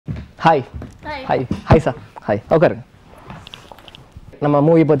Hi hi hi sir hi உட்காருங்க. நம்ம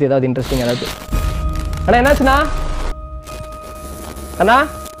movie பற்றி ஏதாவது இன்ட்ரெஸ்டிங் ஏதாவது அண்ணா என்னாச்சுண்ணா அண்ணா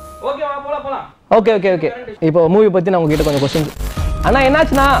ஓகே ஓகே ஓகே இப்போ மூவி பற்றி நான் உங்ககிட்ட கொஞ்சம் கொஸ்டின் அண்ணா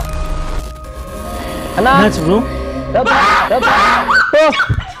என்னாச்சுண்ணா அண்ணா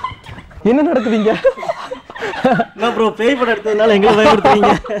என்ன நடக்குதுங்க நான் ப்ரோ பேய் படம் எடுத்ததுனால எங்களை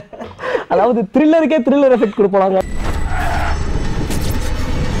பயப்படுத்துறீங்க. அதாவது த்ரில்லருக்கே த்ரில்லர் எஃபெக்ட் கொடுப்பாங்க.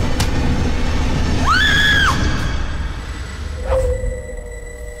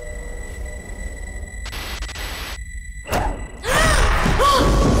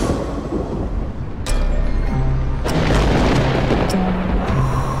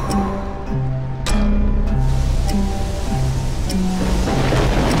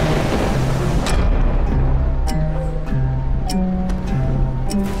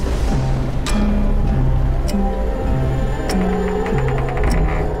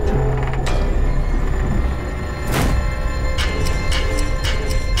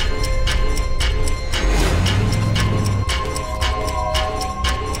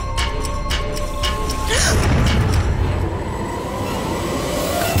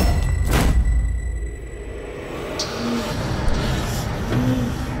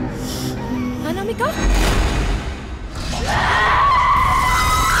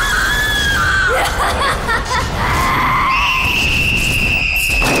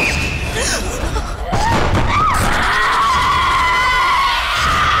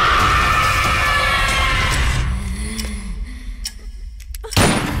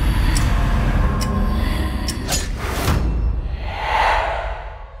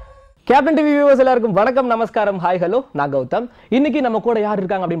 கேப்டன் டிவி வியூவர்ஸ் எல்லாருக்கும் வணக்கம், நமஸ்காரம், ஹாய் ஹலோ. நான் கௌதம். இன்னைக்கு நம்ம கூட யார்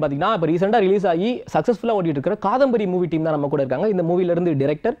இருக்காங்க அப்படின்னு பார்த்தீங்கன்னா, இப்போ ரீசெண்டாக ரிலீஸ் ஆகி சக்ஸஸ்ஃபுல்லாக ஓடிட்டு இருக்கிற காதம்பரி மூவி டீம் தான் நம்ம கூட இருக்காங்க. இந்த மூவில இருந்து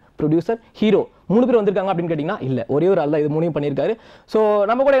டைரக்டர், ப்ரொடியூசர், ஹீரோ 3 பேர் வந்திருக்காங்க அப்படின்னு கேட்டிங்கன்னா இல்லை, ஒரே ஒரு ஆள் தான் இது 3 பண்ணியிருக்காரு. ஸோ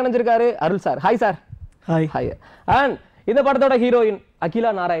நம்ம கூட இணைஞ்சிருக்காரு அருள் sir. Hi sir. Hi hi. And இந்த படத்தோட ஹீரோயின்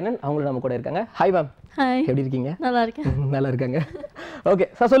அகிலா நாராயணன் அவங்களும் நம்ம கூட இருக்காங்க. Hi ma'am. ஹாய். எப்படி இருக்கீங்க? நல்லா இருக்கேன். நல்லா இருக்காங்க. ஓகே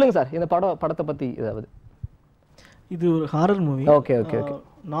சார், சொல்லுங்க சார் இந்த படத்தை பற்றி ஏதாவது. இது ஒரு horror movie. Okay okay okay.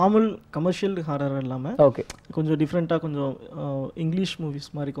 Normal commercial horror இல்லாமல் ஓகே கொஞ்சம் டிஃப்ரெண்ட்டாக, கொஞ்சம் இங்கிலீஷ் மூவிஸ்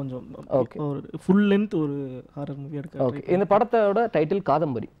மாதிரி கொஞ்சம் ஓகே ஒரு ஃபுல் லென்த் ஒரு ஹாரர் மூவி எடுக்க. ஓகே. இந்த படத்தோட டைட்டில்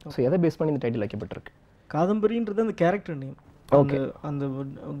காதம்பரி. ஸோ எதை பேஸ் பண்ணி இந்த டைட்டில் வைக்கப்பட்டிருக்கு? காதம்பரின்றது அந்த கேரக்டர் நேம். ஓகே. அந்த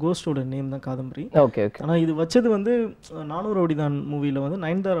கோஸ்டோட நேம் தான் காதம்பரி. Okay okay. ஆனால் இது வச்சது வந்து 400 ஓடிதான் மூவியில் வந்து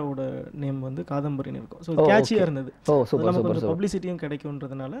நயன்தாராவோட நேம் வந்து காதம்பரின்னு இருக்கும். ஸோ கேட்சியாக இருந்தது. ஓ super super. பப்ளிசிட்டியும்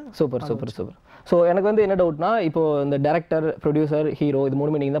கிடைக்கும்ன்றதுனால super super super. So எனக்கு வந்து என்ன டவுட்னா, இப்போ இந்த டைரக்டர், ப்ரொடியூசர், ஹீரோ இது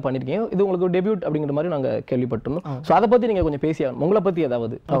 3 நீங்கள் தான் பண்ணியிருக்கீங்க. இது உங்களுக்கு டெபியூட் அப்படிங்கிற மாதிரி நாங்கள் கேள்விப்பட்டிருந்தோம். ஸோ அதை பற்றி நீங்கள் கொஞ்சம் பேசி ஆகணும். உங்களை பற்றி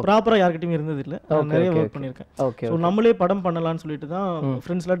ஏதாவது ப்ராப்பராக யார்கிட்டையும் இருந்தது இல்லை. நிறைய ஒர்க் பண்ணியிருக்கேன். ஓகே. ஸோ நம்மளே படம் பண்ணலாம்னு சொல்லிட்டு தான்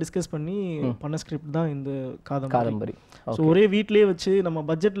ஃப்ரெண்ட்ஸ்லாம் டிஸ்கஸ் பண்ணி பண்ண ஸ்கிரிப்ட் தான் இந்த காதம்பரி. ஸோ ஒரே வீட்லேயே வச்சு நம்ம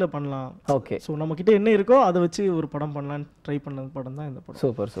பட்ஜெட்டில் பண்ணலாம். ஓகே. ஸோ நம்மக்கிட்ட என்ன இருக்கோ அதை வச்சு ஒரு படம் பண்ணலான்னு ட்ரை பண்ண படம் தான் இந்த படம்.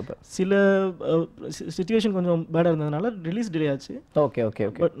 Super super. சில சிச்சுவேஷன் கொஞ்சம் பேடாக இருந்ததுனால ரிலீஸ் டிலே ஆச்சு. Okay okay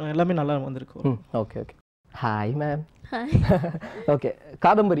okay. பட் எல்லாமே நல்லா வந்திருக்கு. Okay okay. Hi ma'am. Hi. Okay.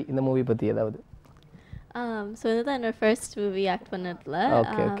 Kadambari இந்த மூவி பற்றி ஏதாவது. ஸோ இதுதான் என்னோட ஃபர்ஸ்ட் மூவி ஆக்ட் பண்ணதில்.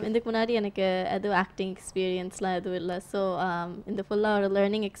 இதுக்கு முன்னாடி எனக்கு எதுவும் ஆக்டிங் எக்ஸ்பீரியன்ஸ்லாம் எதுவும் இல்லை. ஸோ இந்த ஃபுல்லாக ஒரு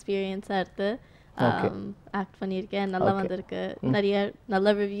லேர்னிங் எக்ஸ்பீரியன்ஸாக எடுத்து ஆக்ட் பண்ணியிருக்கேன். நல்லா வந்திருக்கு, நிறைய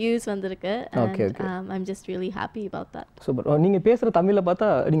நல்ல ரிவ்யூஸ் வந்திருக்கு. I'm just really happy about that. Super. நீங்கள் பேசுகிற தமிழில் பார்த்தா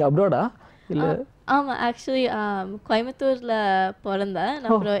நீங்கள் அப்ராடா இல்லை? ஆமாம், ஆக்சுவலி கோயம்புத்தூரில் பிறந்தேன்.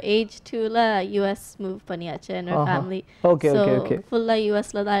 அப்புறம் ஏஜ் 2ல் US மூவ் பண்ணியாச்சு என்னோட ஃபேமிலி. Okay okay okay. ஃபுல்லாக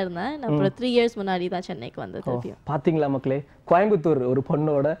USல தான் இருந்தேன். அப்புறம் 3 இயர்ஸ் முன்னாடி தான் சென்னைக்கு வந்தது. பார்த்தீங்களா மக்களே, கோயம்புத்தூர் ஒரு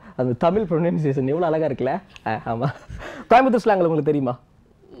பொண்ணோட அந்த தமிழ் ப்ரொனன்சியேஷன் எவ்வளோ அழகாக இருக்குல்ல. ஆமாம். கோயம்புத்தூர் ஸ்லாங்கில் உங்களுக்கு தெரியுமா?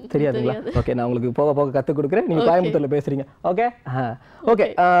 தெரியாதுங்களா? ஓகே, நான் உங்களுக்கு போக போக கற்றுக் கொடுக்குறேன். நீங்கள் கோயம்புத்தூரில் பேசுகிறீங்க. Okay okay.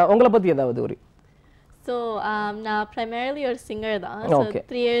 உங்களை பற்றி ஏதாவது ஒரு. ஸோ நான் ப்ரைமரிலி ஒரு சிங்கர் தான். ஸோ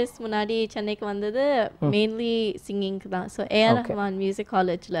 3 இயர்ஸ் முன்னாடி சென்னைக்கு வந்தது மெயின்லி சிங்கிங்க்கு தான். ஸோ AROMAA மியூசிக்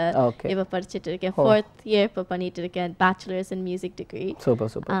காலேஜில் இப்போ படிச்சுட்டு இருக்கேன். 4th இயர் இப்போ பண்ணிட்டு இருக்கேன், bachelors in music degree.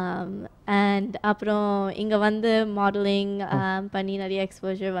 Super super. And அப்புறம் இங்கே வந்து மாடலிங் பண்ணி நிறைய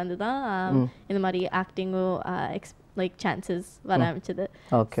எக்ஸ்போஜர் வந்து தான் இந்த மாதிரி ஆக்டிங்கும் லைக் சான்சஸ் வர ஆரம்பிச்சது.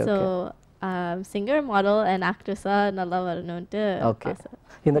 ஸோ சிங்கர், மாடல் அண்ட் ஆக்ட்ரஸாக நல்லா வரணும்ட்டு. ஓகே.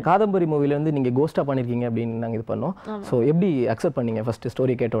 இந்த காதம்பரி மூவில வந்து நீங்கள் கோஸ்டாக பண்ணியிருக்கீங்க அப்படின்னு நாங்கள் இது பண்ணோம். ஸோ எப்படி அக்செப்ட் பண்ணீங்க ஃபர்ஸ்ட்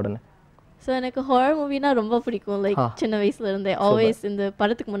ஸ்டோரி கேட்ட உடனே? ஸோ எனக்கு ஹாரர் மூவினா ரொம்ப பிடிக்கும். லைக் சின்ன வயசுல இருந்தே ஆல்வேஸ் இந்த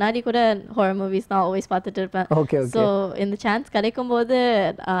படத்துக்கு முன்னாடி கூட ஹாரர் மூவிஸ் தான் ஆல்வேஸ் பார்த்துட்டு இருப்பேன். Okay okay. ஸோ இந்த சான்ஸ் கிடைக்கும் போது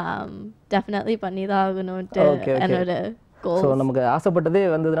டெஃபினெட்லி பண்ணி தான் ஆகணும்ட்டு என்னோட கோல். ஸோ நமக்கு ஆசைப்பட்டதே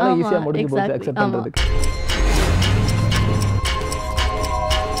வந்ததுனால ஈஸியாக முடிஞ்சு போச்சு அக்செப்ட் பண்ணுறதுக்கு.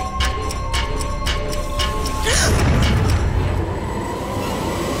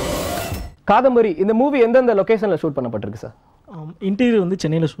 காதம்பரி இந்த மூவி எந்தெந்த லொகேஷன்ல ஷூட் பண்ணப்பட்டிருக்கு சார்? இன்டீரியர் வந்து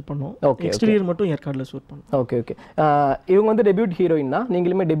சென்னையில் ஷூட் பண்ணோம், எக்ஸ்டீரியர் மட்டும் ஏற்காடில் ஷூட் பண்ணோம். Okay okay. இவங்க வந்து டெபியூட் ஹீரோயின் தான்,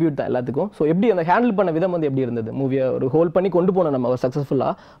 நீங்களுமே டெபியூட் தான் எல்லாத்துக்கும். ஸோ எப்படி அந்த ஹேண்டில் பண்ண விதம் வந்து எப்படி இருந்தது? மூவியை ஒரு ஹோல்ட் பண்ணி கொண்டு போனோம் நம்ம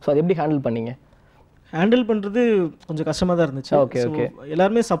சக்ஸஸ்ஃபுல்லாக. ஸோ அதை எப்படி ஹேண்டில் பண்ணீங்க? ஹேண்டில் பண்ணுறது கொஞ்சம் கஷ்டமாக தான் இருந்துச்சு. Okay okay.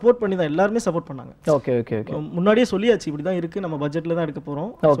 எல்லாருமே சப்போர்ட் பண்ணி தான், எல்லாருமே சப்போர்ட் பண்ணாங்க. Okay okay okay. முன்னாடியே சொல்லியாச்சு இப்படி தான் இருக்குது, நம்ம பட்ஜெட்டில் தான் எடுக்க போகிறோம்.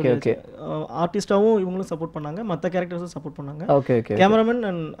 Okay okay. ஆர்டிஸ்டாகவும் இவங்களும் சப்போர்ட் பண்ணாங்க, மற்ற கேரக்டர்ஸும் சப்போர்ட் பண்ணாங்க. Okay okay. Cameraman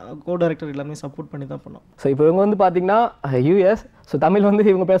and co director எல்லாமே சப்போர்ட் பண்ணி தான் பண்ணோம். ஸோ இப்போ இவங்க வந்து பார்த்தீங்கன்னா யூஎஸ், ஸோ தமிழ் வந்து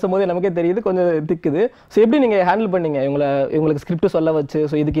இவங்க பேசும்போது நமக்கே தெரியுது கொஞ்சம் திக்குது. ஸோ எப்படி நீங்கள் ஹேண்டில் பண்ணீங்க இவங்களுக்கு ஸ்கிரிப்ட் சொல்ல வச்சு,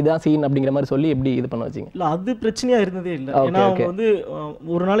 ஸோ இதுக்கு இதான் சீன் அப்படிங்கிற மாதிரி சொல்லி எப்படி இது பண்ண வச்சிங்க? இல்லை அது பிரச்சனையாக இருந்ததே இல்லை. ஏன்னா அவங்க வந்து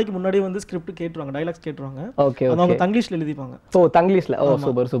ஒரு நாளைக்கு முன்னாடியே வந்து ஸ்கிரிப்ட் கேட்டுருவாங்க, டைலாக்ஸ் கேட்டுருவாங்க. ஓகே. அவங்க தங்கிலீஷ்ல எழுதிப்பாங்க. ஓ தங்கிலீஷ்ல. ஓ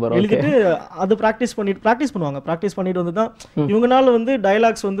சூப்பர் சூப்பர். எழுதிட்டு அது ப்ராக்டிஸ் பண்ணுவாங்க. ப்ராக்டிஸ் பண்ணிட்டு வந்து தான் இவங்கனால வந்து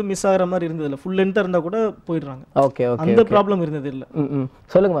டைலாக்ஸ் வந்து மிஸ் ஆகிற மாதிரி இருந்தது இல்லை. ஃபுல் லென்த்தாக இருந்தால் கூட போயிடுறாங்க. Okay okay. அந்த ப்ராப்ளம் இருந்தது இல்லை.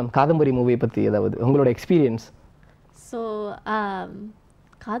 சொல்லுங்க மேம், காதம்பரி மூவி பற்றி ஏதாவது உங்களோட எக்ஸ்பீரியன்ஸ்? ஸோ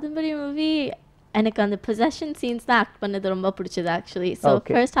காதம்பரி மூவி எனக்கு அந்த பொசஷன் சீன்ஸ் தான் ஆக்ட் பண்ணது ரொம்ப பிடிச்சது actually. So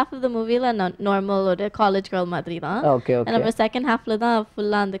first half of the மூவியில் நான் நார்மல் ஒரு காலேஜ் கேர்ள் மாதிரி தான். Okay okay. அப்புறம் செகண்ட் ஹாஃப்ல தான்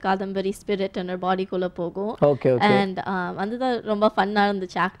ஃபுல்லாக அந்த காதம்பரி ஸ்பிரிட் என்னோட பாடிக்குள்ளே போகும். Okay okay. அண்ட் அதுதான் ரொம்ப ஃபன்னாக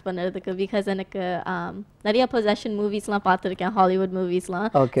இருந்துச்சு ஆக்ட் பண்ணுறதுக்கு. பிகாஸ் எனக்கு நிறைய பொசஷன் மூவிஸ்லாம் பார்த்துருக்கேன், ஹாலிவுட் மூவிஸ்லாம்.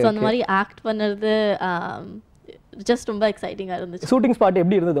 ஸோ அந்த மாதிரி ஆக்ட் பண்ணுறது ஜஸ்ட் ரொம்ப எக்ஸைட்டிங்காக இருந்துச்சு. ஷூட்டிங் ஸ்பாட்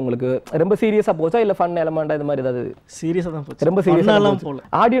எப்படி இருந்தது உங்களுக்கு? ரொம்ப சீரியஸாக போச்சா இல்லை ஃபன் எலமெண்ட் இது மாதிரி ஏதாவது? சீரியஸாக தான் போச்சு. ரொம்ப சீரியஸாக போல.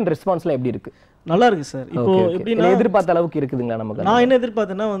 ஆடியன்ஸ் ரெஸ்பான்ஸ்லாம் எப்படி இருக்கு? நல்லா இருக்கு சார். இப்போ எப்படின்னா எதிர்பார்த்த அளவுக்கு இருக்குதுங்களா நமக்கு? நான் என்ன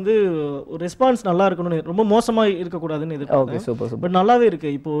எதிர்பார்த்தேன்னா வந்து ரெஸ்பான்ஸ் நல்லா இருக்கணும்னு, ரொம்ப மோசமா இருக்கக்கூடாதுன்னு எதிர்பார்த்தேன். Super super. பட் நல்லாவே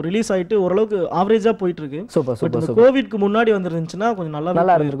இருக்கு. இப்போ ரிலீஸ் ஆயிட்டு ஓரளவுக்கு ஆவரேஜா போயிட்டு இருக்கு. Super super. கோவிட்க்கு முன்னாடி வந்திருந்துச்சுன்னா கொஞ்சம்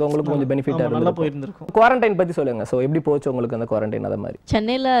நல்லா இருந்திருக்கும், உங்களுக்கு கொஞ்சம் பெனிஃபிட்டா இருக்கும், நல்லா போயிருந்திருக்கும். குவாரண்டைன் பத்தி சொல்லுங்க. சோ எப்படி போச்சு உங்களுக்கு அந்த குவாரண்டைன்? அத மாதிரி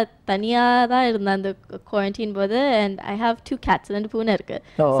சென்னையில தனியா தான் இருந்தேன் அந்த குவாரண்டைன் போது. அண்ட் ஐ ஹேவ் 2 cats, 2 பூனை இருக்கு.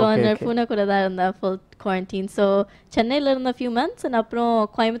 ஸோ அந்த பூனை கூட தான் இருந்தேன் ஃபுல் குவாரண்டைன். ஸோ சென்னையில இருந்த ஃபியூ மந்த்ஸ் அண்ட் அப்புறம்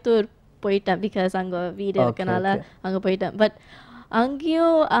கோயம்புத்தூர் போயிட்டேன். பிகாஸ் அங்கே வீடு இருக்கனால அங்கே போயிட்டேன். பட்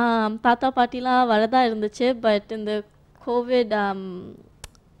அங்கேயும் தாத்தா பாட்டிலாம் வரதா இருந்துச்சு. பட் இந்த கோவிட்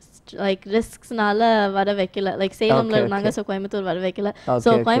லைக் ரிஸ்க்ஸ்னால வர வைக்கல. லைக் சேலம்ல இருந்தாங்க, ஸோ கோயம்புத்தூர் வர வைக்கல.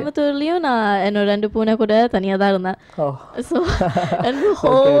 ஸோ கோயம்புத்தூர்லேயும் நான் என்னோட 2 பூனை கூட தனியாக தான் இருந்தேன். ஸோ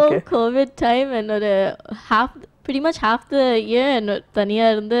ஹோல் கோவிட் டைம் என்னோட pretty much half the year என்னோட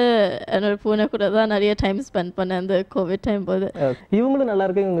தனியாக இருந்து என்னோட பூனை கூட தான் நிறைய டைம் ஸ்பெண்ட் பண்ணேன் அந்த கோவிட் டைம் போது. இவங்களும் நல்லா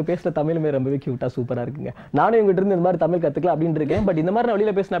இருக்கு, இவங்க பேசுகிற தமிழுமே ரொம்பவே க்யூட்டாக சூப்பராக இருக்குங்க. நானும் இவங்ககிட்ட இருந்து இந்த மாதிரி தமிழ் கற்றுக்கலாம் அப்படின்னு இருக்கேன். பட் இந்த மாதிரி நான்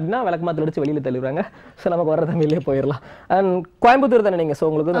வெளியில் பேசினேன் அப்படின்னா விளக்கமாத்தில் அடிச்சு வெளியில் தள்ளிடுறாங்க. ஸோ நமக்கு வர தமிழ்லேயே போயிடலாம். அண்ட் கோயம்புத்தூர் தானே நீங்கள்? ஸோ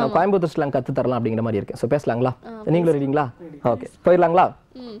உங்களுக்கு நான் கோயம்புத்தூர் ஸ்லாங் கற்று தரலாம் அப்படிங்கிற மாதிரி இருக்கேன். ஸோ பேசலாங்களா? நீங்களும் ரெடிங்களா? ஓகே போயிடலாங்களா?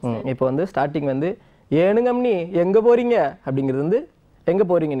 இப்போ வந்து ஸ்டார்டிங் வந்து ஏனுங்கம்னி எங்கே போகிறீங்க அப்படிங்கிறது வந்து எங்கே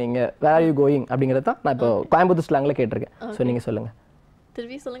போகிறீங்க நீங்கள், வேர் ஆர் யூ கோயிங் அப்படிங்கிறது தான் நான் இப்போ கோயம்புத்தூர் ஸ்லாங்கில் கேட்டிருக்கேன். ஸோ நீங்கள் சொல்லுங்கள்.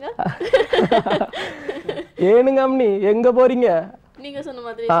 திருப்பி சொல்லுங்க. ஏனுங்கம்னி எங்கே போகிறீங்க? நீங்கள் சொன்ன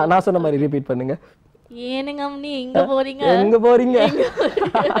மாதிரி நான் சொன்ன மாதிரி ரிப்பீட் பண்ணுங்க. ஏனுங்கம்னி எங்கே போகிறீங்க? எங்கே போகிறீங்க?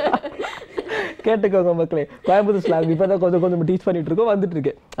 கேட்டுக்கோங்க மக்களே, கோயம்புத்தூர் ஸ்லாங் இப்போ தான் கொஞ்சம் டீச் பண்ணிட்டு இருக்கோம், வந்துட்டு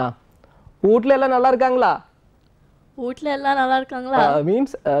இருக்கு. வீட்டில் எல்லாம் நல்லா இருக்காங்களா? வீட்ல எல்லாம் நல்லா இருக்காங்களா?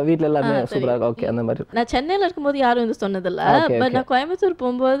 மீன்ஸ் வீட்ல எல்லாமே சூப்பரா இருக்கு. ஓகே அந்த மாதிரி. நான் சென்னையில இருக்கும்போது யாரும் இது சொன்னதில்ல. பட் நான் கோயம்புத்தூர்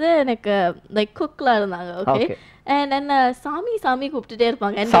போகும்போது எனக்கு லைக் குக்லாம் இருந்தாங்க. ஓகே அண்ட் என்ன சாமி கூப்பிட்டுட்டே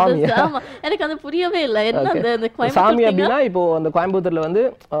இருப்பாங்க. எனக்கு அது புரியவே இல்லை. என்ன அந்த சாமி அப்படின்னா இப்போ அந்த கோயம்புத்தூர்ல வந்து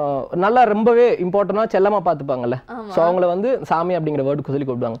நல்லா ரொம்பவே இம்பார்ட்டன்டா செல்லமா பாத்துப்பாங்கல்ல. சோ அவங்கள வந்து சாமி அப்படிங்கிற வேர்டுக்கு சொல்லி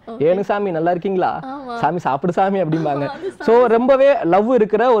கூப்பிடுவாங்க. ஏனு சாமி நல்லா இருக்கீங்களா? சாமி சாப்பிடு சாமி அப்படிம்பாங்க. சோ ரொம்பவே லவ்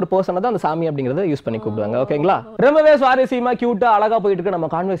இருக்கிற ஒரு பர்சனை தான் அந்த சாமி அப்படிங்கறத யூஸ் பண்ணி கூப்பிடுவாங்க. ஓகேங்களா? ரொம்பவே சுவாரஸ்யமா கியூட்டா அழகா போயிட்டு இருக்க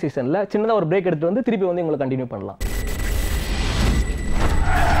நம்ம கான்வர்சேஷன்ல சின்னதா ஒரு பிரேக் எடுத்து வந்து திருப்பி வந்து உங்களை கண்டினியூ பண்ணலாம்.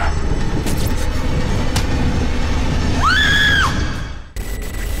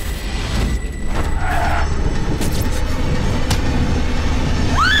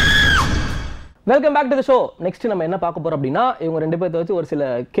 Welcome back to the show. Next நம்ம என்ன பார்க்க போறோம் அப்படின்னா இவங்க 2 பேர்த்த வச்சு ஒரு சில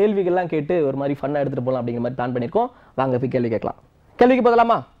கேள்விகள்லாம் கேட்டு ஒரு மாதிரி ஃபன்னா எடுத்துட்டு போகலாம் அப்படிங்கிற மாதிரி பிளான் பண்ணியிருக்கோம். வாங்க போய் கேள்வி கேட்கலாம். கேள்விக்கு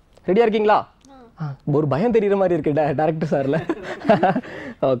போகலாமா? ரெடியா இருக்கீங்களா? ஒரு பயம் தெரியுற மாதிரி இருக்கு டைரக்டர் சார்ல.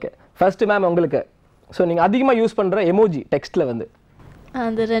 ஓகே ஃபர்ஸ்ட் மேம் உங்களுக்கு ஸோ நீங்கள் அதிகமாக யூஸ் பண்ணுற எமோஜி டெக்ஸ்ட்ல வந்து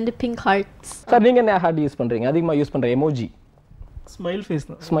அந்த 2 பிங்க் ஹார்ட்ஸ். சார் நீங்கள் என்ன ஹார்ட் யூஸ் பண்ணுறீங்க? அதிகமாக யூஸ் பண்ணுற எமோஜி ஸ்மைல் ஃபேஸ்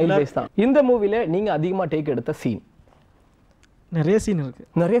தான். ஸ்மைல் ஃபேஸ் தான். இந்த மூவில நீங்கள் அதிகமாக டேக் எடுத்த சீன்? நிறைய சீன் இருக்கு.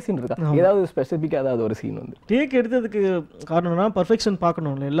 நிறைய சீன் இருக்கா? ஏதாவது ஸ்பெசிஃபிக்காக ஏதாவது ஒரு சீன் வந்து டேக் எடுத்ததுக்கு காரணம்னா பர்ஃபெக்ஷன்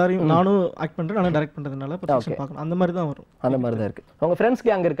பார்க்கணும்ல. எல்லாரையும் நானும் ஆக்ட் பண்ணுறேன், நானும் டைரக்ட் பண்ணுறதுனால பர்ஃபெக்ஷன் பார்க்கணும். அந்த மாதிரி தான் வரும். அந்த மாதிரி தான் இருக்கு. உங்கள்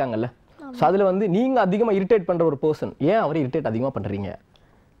ஃப்ரெண்ட்ஸ்க்கு அங்கே இருக்காங்கல்ல, ஸோ அதில் வந்து நீங்கள் அதிகமாக இரிட்டேட் பண்ணுற ஒரு பர்சன், ஏன் அவரை இரிட்டேட் அதிகமாக பண்ணுறீங்க?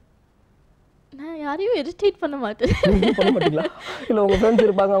 நான் யாரையும் இரிட்டேட் பண்ண மாட்டேன். பண்ண மாட்டீங்களா? இல்ல உங்க ஃப்ரெண்ட்ஸ்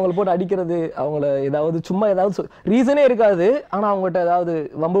இருப்பாங்க, அவங்கள போட்டு அடிக்கிறது, அவங்கள ஏதாவது சும்மா ஏதாவது ரீசனே இருக்காது, ஆனா அவங்ககிட்ட ஏதாவது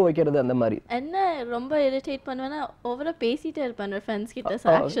வம்பு வைக்கிறது அந்த மாதிரி. என்ன ரொம்ப இரிட்டேட் பண்ணுவேன்னா ஓவரா பேசிட்டே இருப்பேன் ஃப்ரெண்ட்ஸ் கிட்ட.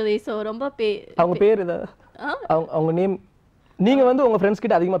 ஆக்சுவலி சோ ரொம்ப அவங்க பேர் ஏதாவது அவங்க நேம், நீங்க வந்து உங்க ஃப்ரெண்ட்ஸ்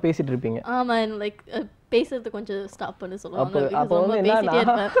கிட்ட அதிகமா பேசிட்டு இருப்பீங்க. ஆமா, லைக் பேசுறது கொஞ்சம் ஸ்டாப் பண்ண சொல்லுவாங்க. அப்போ வந்து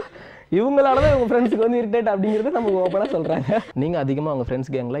என்ன, இவங்களால தான் உங்க ஃப்ரெண்ட்ஸ்க்கு வந்து இரிட்டேட் அப்படிங்கிறது நம்ம ஓப்பனா சொல்றாங்க. நீங்க அதிகமா உங்க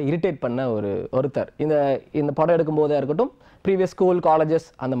ஃப்ரெண்ட்ஸ் கேங்ல இரிட்டேட் பண்ண ஒருத்தர் இந்த படம் எடுக்கும் போதா இருக்கட்டும், ப்ரீவியஸ் ஸ்கூல் காலேஜஸ்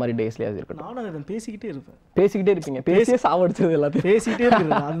அந்த மாதிரி டேஸ்லயே இருக்கட்டும். நானும் அதை பேசிக்கிட்டே இருப்பீங்க, பேசியே சாவடிச்சது எல்லாத்தையும் பேசிக்கிட்டே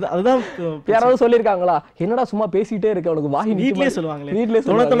இருக்கேன். அதுதான் யாராவது சொல்லியிருக்காங்களா, என்னடா சும்மா பேசிக்கிட்டே இருக்க, உனக்கு வாய் வீட்லயே சொல்லுவாங்களே, வீட்லயே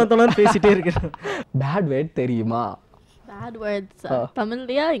தொண பேசிட்டே இருக்கேன். பேட் வேர்ட் தெரியுமா? Bad words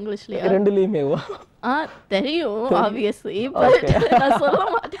தமிழ்லயா இங்கிலீஷ்லயா? ரெண்டுலயுமே தெரியும் obviously, but நான் சொல்ல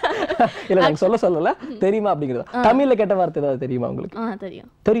மாட்டேன். இல்ல நான் சொல்லல, தெரியுமா அப்படிங்கிறது. தமிழ்ல கெட்ட வார்த்தை ஏதாவது தெரியுமா உங்களுக்கு?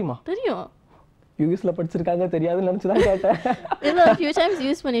 தெரியுமா? தெரியும். யூஎஸ்ல படிச்சிருக்காங்க, தெரியாதுன்னு நினைச்சு தான் கேட்டேன். இல்ல few times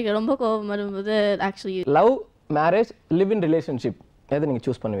யூஸ் பண்ணிருக்கேன். ரொம்ப கோபம் வரும்போது. actually love, marriage, live in relationship எதை நீங்க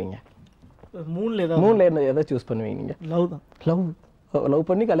சூஸ் பண்ணுவீங்க? மூணுல எதை சூஸ் பண்ணுவீங்க நீங்க? லவ் தான். லவ்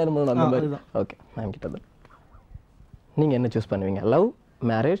பண்ணி கல்யாணம் பண்ணணும் அந்த மாதிரி. ஓகே, மேம் கிட்ட தான். நீங்க என்ன சூஸ் பண்ணுவீங்க? Love,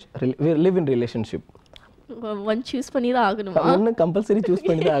 marriage, live in relationship? One choose பண்ணி தான் ஆகணுமா? ஒன்னு கம்பல்சரி சூஸ்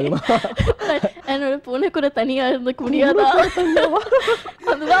பண்ணி தான் ஆகணும். என்னோட பொண்ணு கூட தனியா இருந்துக்க முடியாதா?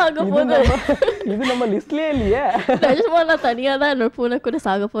 அதுதான் ஆக போகுது. இது நம்ம லிஸ்ட்லயே இல்லையே. நிஜமா நான் தனியா தான் என்னோட பொண்ணு கூட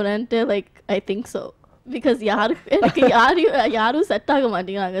சாக போறேன்ட்டு like I think so. Because எனக்கு யாரும் செட் ஆக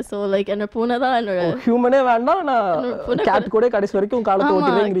மாட்டேங்கிறாங்க. ஸோ லைக் என்னோட பூனை தான் என்னோட ஹியூமனே வேண்டாம், நான் கேட் கூட கடைசி வரைக்கும் காலத்தை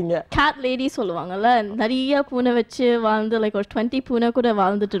ஓட்டிடுறீங்க. கேட் லேடி சொல்லுவாங்கல்ல, நிறைய பூனை வச்சு வாழ்ந்து லைக் ஒரு 20 பூனை கூட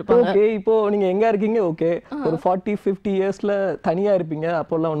வாழ்ந்துட்டு இருப்பாங்க. ஓகே, இப்போ நீங்க எங்க இருக்கீங்க? ஓகே, ஒரு 40-50 இயர்ஸ்ல தனியா இருப்பீங்க,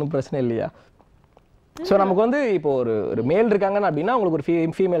 அப்போல்லாம் ஒன்றும் பிரச்சனை இல்லையா? ஸோ நமக்கு வந்து இப்போ ஒரு மேல் இருக்காங்கன்னா அப்படின்னா உங்களுக்கு ஒரு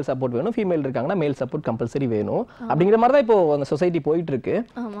ஃபீமேல் சப்போர்ட் வேணும், ஃபீமேல் இருக்காங்கன்னா மேல் சப்போர்ட் கம்பல்சரி வேணும். அப்படிங்கிற மாதிரி தான் இப்போ அந்த சொசைட்டி போயிட்டு இருக்கு.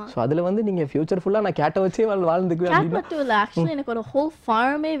 ஸோ அதுல வந்து நீங்க ஃபியூச்சர் ஃபுல்லா நான் கேட்டை வச்சே வாழ்ந்துக்குவேன் அப்படின்னா ஆக்சுவலி எனக்கு ஒரு ஹோல்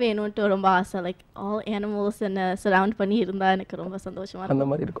ஃபார்மே வேணும்ட்டு ரொம்ப ஆசை. லைக் ஆல் அனிமல்ஸ் என்ன சரவுண்ட் பண்ணி இருந்தா எனக்கு ரொம்ப சந்தோஷமா இருக்கும். அந்த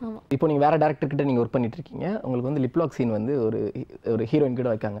மாதிரி இருக்கும். இப்போ நீங்க வேற டேரக்டர் கிட்ட நீங்க ஒர்க் பண்ணிட்டு இருக்கீங்க, உங்களுக்கு வந்து லிப்லாக் சீன் வந்து ஒரு ஹீரோயின்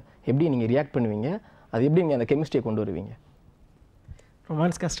கிட்ட வைக்காங்க, எப்படி நீங்க ரியாக்ட் பண்ணுவீங்க? அது எப்படி நீங்க அந்த கெமிஸ்ட்ரியை கொண்டு வருவீங்க?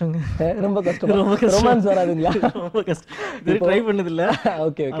 ரொமான்ஸ் கஷ்டங்க. ரொம்ப கஷ்டம். ரொமான்ஸ் வராதுங்களா? ரொம்ப கஷ்டம். இது ட்ரை பண்ணது இல்ல.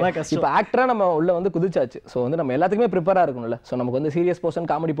 Okay okay. இப்போ ஆக்டரா நம்ம உள்ள வந்து குதிச்சாச்சு. சோ வந்து நம்ம எல்லாத்துக்குமே ப்ரிப்பேரா இருக்கணும்ல. சோ நமக்கு வந்து சீரியஸ் போர்ஷன்,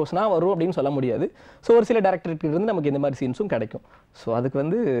 காமெடி போர்ஷனா வரும் அப்படின்னு சொல்ல முடியாது. சோ ஒரு சில டைரக்டர் கிட்ட இருந்து நமக்கு இந்த மாதிரி சீன்ஸும் கிடைக்கும். சோ அதுக்கு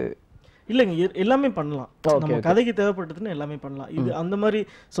வந்து இல்லைங்க, எல்லாமே பண்ணலாம். நம்ம கதைக்கு தேவைப்பட்டதுன்னு எல்லாமே பண்ணலாம். இது அந்த மாதிரி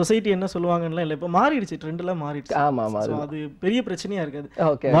சொசைட்டி என்ன சொல்லுவாங்கன்னு இல்லை, இப்போ மாறிடுச்சு, ட்ரெண்ட்லாம் மாறிடுச்சு. ஆமா ஆமா, அது பெரிய பிரச்சனையா இருக்காது.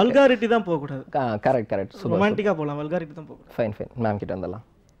 ஓகே, வல்காரிட்டி தான் போக கூடாது. கரெக்ட். ரொமான்டிக்கா போலாம், வல்காரிட்டி தான் போக கூடாது. ஃபைன். மேம் கிட்ட வந்துடலாம்.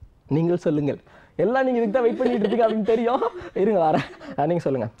 நீங்கள் சொல்லுங்கள். எல்லாம் நீங்க இதுக்கு தான் வெயிட் பண்ணிட்டு இருக்கீங்க அப்படின்னு தெரியும். இருங்க வரேன், நீங்க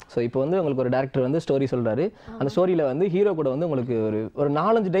சொல்லுங்க. ஸோ இப்போ வந்து உங்களுக்கு ஒரு டேரக்டர் வந்து ஸ்டோரி சொல்றாரு, அந்த ஸ்டோரியில வந்து ஹீரோ கூட வந்து உங்களுக்கு ஒரு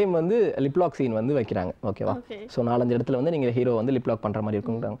 4-5 டைம் வந்து லிப்லாக் சீன் வந்து வைக்கிறாங்க. ஓகேவா? ஸோ 4-5 இடத்துல வந்து நீங்க ஹீரோ வந்து லிப்லாக் பண்ற மாதிரி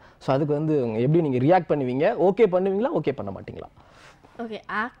இருக்குங்கிறாங்க. ஸோ அதுக்கு வந்து எப்படி நீங்க ரியாக்ட் பண்ணுவீங்க? ஓகே பண்ணுவீங்களா, ஓகே பண்ண மாட்டீங்களா? ஓகே,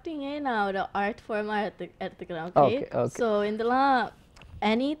 ஆக்டிங்கே நான் ஒரு ஆர்ட் ஃபார்மா எடுத்துக்கிறேன். ஓகே, ஸோ இதெல்லாம்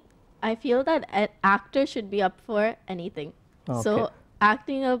I feel that an actor should be up for anything. Okay. So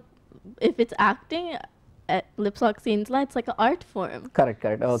acting if it's acting lip lock scenes la, it's like an art form. Correct.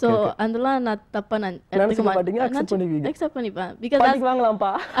 Okay. So andala na tappa na accept panipa because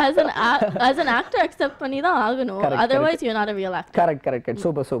as an actor accept panni da agano, otherwise you're not a real actor. Correct.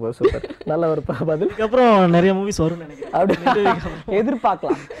 Super. நல்ல ஒரு பதில். இதுக்கு அப்புறம் நிறைய movies வரும் நினைக்கிறேன்.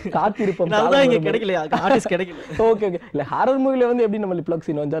 எதிர்பார்க்கலாம், காத்திருப்போம். அதான் இங்க கிடைக்கல, ஆர்டிஸ்ட் கிடைக்கல. ஓகே. இல்ல ஹாரர் மூவில வந்து எப்படி நம்ம லிப் லாக்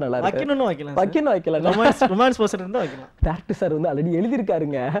சீன் வந்தா நல்லா இருக்கும். வைக்கலாம். ரொமான்ஸ் போர்ஷன் இருந்தா வைக்கலாம். டைரக்டர் சார் வந்து ஆல்ரெடி எழுதி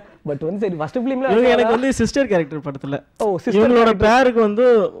இருக்காருங்க. பட் வந்து சரி ஃபர்ஸ்ட் ஃபிலிம்ல எனக்கு வந்து சிஸ்டர் கேரக்டர் படத்துல இவங்களோட பேருக்கு வந்து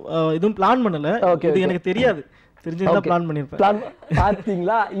இதுவும் பிளான் பண்ணல. இது எனக்கு தெரியாது, தெரிஞ்சிருந்தா பிளான் பண்ணிருப்பேன்.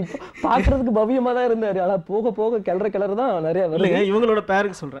 பாத்தீங்களா? இப்ப பாக்குறதுக்கு பவ்யமா தான் இருந்தாரு, ஆனா போக போக கிளற தான் நிறைய வருது. இவங்களோட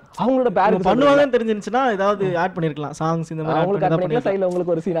பேருக்கு சொல்றேன், அவங்களோட பேருக்கு பண்ணுவாங்கன்னு தெரிஞ்சிருந்துச்சுன்னா ஏதாவது ஆட் பண்ணிருக்கலாம், சாங்ஸ் இந்த மாதிரி உங்களுக்கு ஆட் பண்ணிருக்கலாம். சைடுல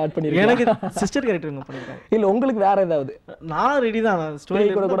உங்களுக்கு ஒரு சீன் ஆட் பண்ணிருக்கீங்க. எனக்கு சிஸ்டர் கேரக்டர் பண்ணிருக்காங்க. இல்ல உங்களுக்கு வேற ஏதாவது? நான் ரெடி தான், ஸ்டோரி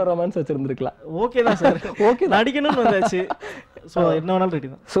கூட ரொமான்ஸ் வச்சிருந்திருக்கலாம். ஓகே தான் சார், ஓகே நடிக்கணும்னு வந்தாச்சு. சோ என்ன வேணாலும் ரெடி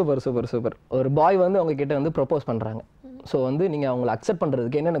தான். சூப்பர். ஒரு பாய் வந்து அவங்க கிட்ட வந்து ப்ரோபோஸ் பண்றாங்க. சோ வந்து நீங்க அவங்களை அக்செப்ட்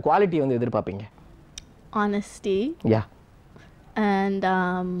பண்றதுக்கு என்னென்ன குவாலிட்டி வந்து எதிர்பார்ப்பீங்க? Honesty. Yeah. And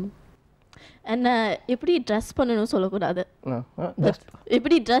என்ன எப்படி ட்ரெஸ் பண்ணனும் சொல்லக்கூடாது.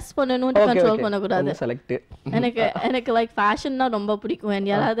 எப்படி ட்ரெஸ் பண்ணனும் கண்ட்ரோல் பண்ணக்கூடாது. எனக்கு லைக் ஃபேஷன்னா ரொம்ப பிடிக்கும்.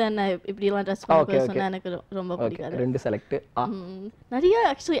 யாராவது என்ன இப்படி எல்லாம் ட்ரெஸ் பண்ண சொன்னா எனக்கு ரொம்ப பிடிக்காது. ரெண்டு செலக்ட். நிறைய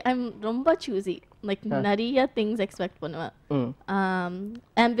ஆக்சுவலி ஐ அம் ரொம்ப சூஸி. லைக் நிறைய திங்ஸ் எக்ஸ்பெக்ட் பண்ணுவேன்.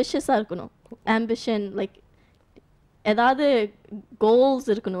 ஆம்பிஷியஸா இருக்கணும். ஆம்பிஷன் லைக் ஏதாவது கோல்ஸ்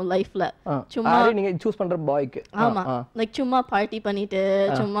இருக்கணும் லைஃப்ல. சும்மா நீங்க சூஸ் பண்ற பாய்க்கு. ஆமா, லைக் சும்மா பார்ட்டி பண்ணிட்டு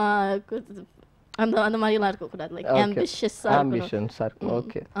சும்மா அந்த மாதிரி எல்லாம் இருக்க கூடாது. லைக் ஆம்பிஷியஸா இருக்கணும்.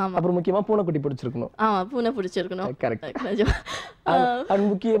 ஓகே. அப்புறம் முக்கியமா பூனைக்குட்டி பிடிச்சிருக்கணும். பூனை பிடிச்சிருக்கணும். கரெக்ட். அண்ட்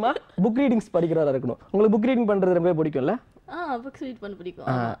முக்கியமா புக் ரீடிங்ஸ் படிக்கிறவரா இருக்கணும். உங்களுக்கு புக் ரீடிங் பண்றது ரொம்ப பிடிக்கும்ல? புக்ஸ் ரீட் பண்ண பிடிக்கும்.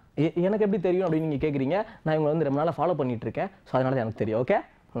 எனக்கு எப்படி தெரியும் அப்படின்னு நீங்க கேக்குறீங்க. நான் இவங்க வந்து ரொம்ப நாளா ஃபாலோ பண்ணிட்டு இருக்கேன். சோ அதனால எனக்கு தெரியும். ஓகே.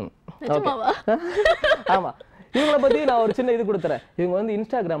 ஆமா, இவங்களை பத்தி நான் ஒரு சின்ன இது கொடுத்துறேன். இவங்க வந்து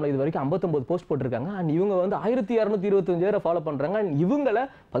இன்ஸ்டாகிராம்ல இது வரைக்கும் 59 போஸ்ட் போட்டிருக்காங்க. அண்ட் இவங்க வந்து 1225 பேரை ஃபாலோ பண்றாங்க. அண்ட் இவங்களை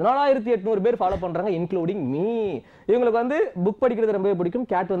 14,800 பேர் ஃபாலோ பண்றாங்க, இன்க்ளூடிங் மீ. இவங்களுக்கு வந்து புக் படிக்கிறது ரொம்பவே பிடிக்கும்.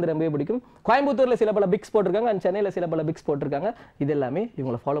 கேட் வந்து ரொம்பவே பிடிக்கும். கோயம்புத்தூர்ல சில பல பிக்ஸ் போட்டிருக்காங்க. அண்ட் சென்னையில சில பல பிக்ஸ் போட்டிருக்காங்க. இது எல்லாமே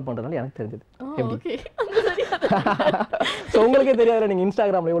இவங்களை ஃபாலோ பண்றதுனால எனக்கு தெரிஞ்சது. சோ உங்களுக்கே தெரியாதுல நீங்க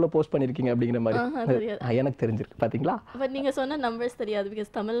இன்ஸ்டாகிராம்ல எவ்வளவு போஸ்ட் பண்ணிருக்கீங்க அப்படிங்கிற மாதிரி. எனக்கு தெரிஞ்சிருக்கு பாத்தீங்களா. பட் நீங்க சொன்ன நம்பர்ஸ் தெரியாது.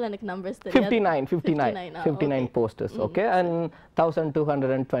 பிகாஸ் தமிழ்ல எனக்கு நம்பர்ஸ் தெரியாது. 59 posters. Okay. And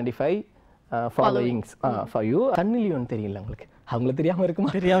 1225 followings for you. Sunny Leone தெரியல உங்களுக்கு. அவங்களுக்கு தெரியாம இருக்குமா?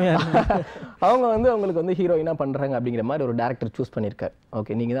 தெரியாம. அவங்க வந்து உங்களுக்கு வந்து ஹீரோயினா பண்றாங்க அப்படிங்கிற மாதிரி ஒரு டைரக்டர் சூஸ் பண்ணிருக்காரு.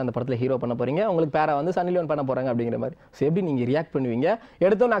 ஓகே, நீங்க தான் அந்த படத்துல ஹீரோ பண்ண போறீங்க. உங்களுக்கு பேரா வந்து சன்னிலியோன் பண்ண போறாங்க அப்படிங்கிற மாதிரி. சோ எப்படி நீங்க ரியாக்ட் பண்ணுவீங்க?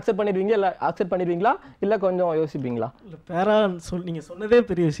 எடுத்தோன்னு அக்செப்ட் பண்ணிடுவீங்க இல்ல அக்செப்ட் பண்ணிடுவீங்களா இல்ல கொஞ்சம் யோசிப்பீங்களா? இல்ல பேரா நீங்க சொன்னதே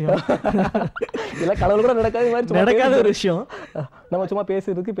பெரிய விஷயம். இல்ல கடவுள் கூட நடக்காத ஒரு விஷயம். நம்ம சும்மா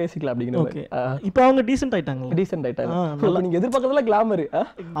பேசுறதுக்கு பேசிக்கலாம் அப்படிங்கிற மாதிரி. இப்போ அவங்க டீசென்ட் ஆயிட்டாங்க. நீங்க எதிர்பார்க்கறதுல கிளாமர்.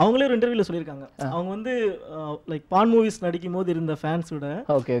 அவங்களே ஒரு இன்டர்வியூல சொல்லிருக்காங்க. அவங்க வந்து லைக் பான் மூவிஸ் நடிக்கும்போது இருந்த ஃபேன்ஸோட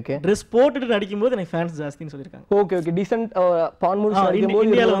Dress போட்டுட்டு நடிக்கும்போது எனக்கு ஃபேன்ஸ் ஜாஸ்தின்னு சொல்லிருக்காங்க. ஓகே. டீசென்ட் பான் மூவிஸ் நடிக்கும்போது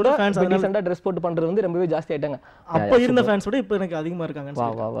இந்தியால வந்து ஃபேன்ஸ் டீசென்ட்டா Dress போட்டு பண்றது வந்து ரொம்பவே ஜாஸ்தி ஆயிட்டாங்க. அப்ப இருந்த ஃபேன்ஸோட இப்போ எனக்கு அதிகமா இருக்காங்க.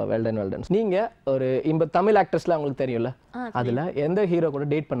 வா வெல் டன். நீங்க ஒரு இந்த தமிழ் ஆக்டர்ஸ்லாம் உங்களுக்கு தெரியும்ல, அதுல எந்த ஹீரோ கூட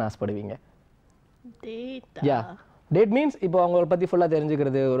டேட் பண்ண ஆசைப்படுவீங்க? டேட் மீன்ஸ் இப்போ அவங்கள பத்தி ஃபுல்லா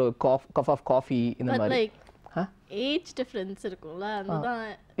தெரிஞ்சுக்கிறது, ஒரு கப் ஆஃப் காஃபி இந்த மாதிரி. ஏஜ் டிஃபரன்ஸ் இருக்கும்ல, அதுதான்.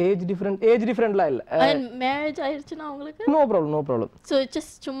 ஏஜ் டிஃபரன்ட்லாம் இல்ல. அண்ட் மேரேஜ் ஆயிருச்சுனா உங்களுக்கு நோ ப்ராப்ளம். சோ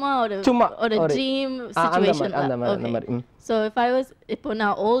ஜஸ்ட் சும்மா ஒரு ட்ரீம் சிச்சுவேஷன் அந்த மாதிரி. சோ இஃப் ஐ வாஸ் இப்போ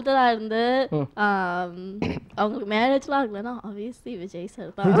நான் ஓல்டரா இருந்து அவங்களுக்கு மேரேஜ்லாம் ஆகலனா obviously விஜய்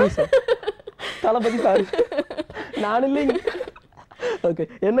சார் தான். தலபதி சார். நான் இல்லைங்க. ஓகே,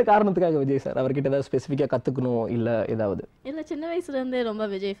 என்ன காரணத்துக்காக விஜய் சார்? அவர்கிட்ட ஏதாவது ஸ்பெசிஃபிக்கா கத்துக்கணும் இல்ல ஏதாவது? இல்ல, சின்ன வயசுல இருந்தே ரொம்ப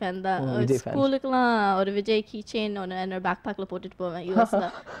விஜய் ஃபேன் தான். ஸ்கூலுக்குலாம் ஒரு விஜய் கீ செயின் என்னோட பேக் பேக்ல போட்டுட்டு போவேன் யூஎஸ்ல.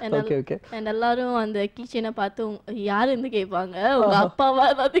 அண்ட் எல்லாரும் அந்த கீ செயினை பார்த்து யாருன்னு கேட்பாங்க. உங்க அப்பாவா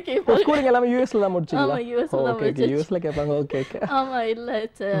ஏதாவது கேட்பாங்க. ஸ்கூலிங் எல்லாமே யூஎஸ்ல தான் முடிச்சீங்களா? ஆமா, யூஎஸ்ல தான் முடிச்சேன். யூஎஸ்ல கேட்பாங்க. ஓகே. ஆமா, இல்ல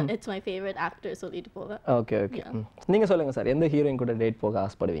இட்ஸ் மை ஃபேவரட் ஆக்டர் சொல்லிட்டு போவேன். ஓகே. நீங்க சொல்லுங்க சார், எந்த ஹீரோயின் கூட டேட் போக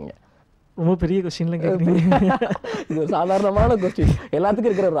ஆசைப்படுவீங்க? ரொம்ப பெரிய கொஸ்டின்ல கேக்குறீங்க. இது ஒரு சாதாரணமான கொஸ்டின், எல்லாத்துக்கும்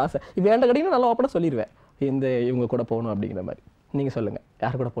இருக்கிற ஒரு ஆசை. இப்போ என்கிட்ட கேட்டீங்கன்னா நல்லா ஓப்பனா சொல்லிடுவேன், இந்த இவங்க கூட போகணும் அப்படிங்கிற மாதிரி. நீங்க சொல்லுங்க,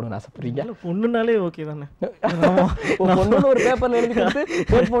 யார் கூட போகணும்னு ஆசைப்படுறீங்க? பொண்ணுனாலே ஓகே தானே. பொண்ணுன்னு ஒரு பேப்பர்ல எழுதி கொடுத்து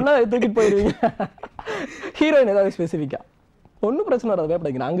ஒரு பொண்ணா தூக்கிட்டு போயிடுவீங்க. ஹீரோயின் ஏதாவது ஸ்பெசிஃபிக்கா? ஒன்றும் பிரச்சனை வராது,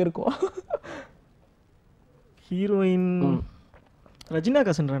 பயப்படாதீங்க, நாங்க இருக்கோம். ஹீரோயின் ரஜினா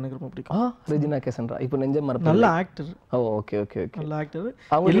கசன்ரா எனக்கு ரொம்ப பிடிக்கும். ரஜினா கசன்ரா இப்போ நெஞ்சம் மறப்ப நல்ல ஆக்டர். ஓகே. நல்ல ஆக்டர்.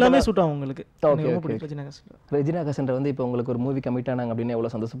 அவங்க எல்லாமே சூட் ஆகும் உங்களுக்கு. ரொம்ப பிடிக்கும் ரஜினா கசன்ரா. ரஜினா கசன்ரா வந்து இப்போ உங்களுக்கு ஒரு மூவி கமிட் ஆனாங்க அப்படின்னா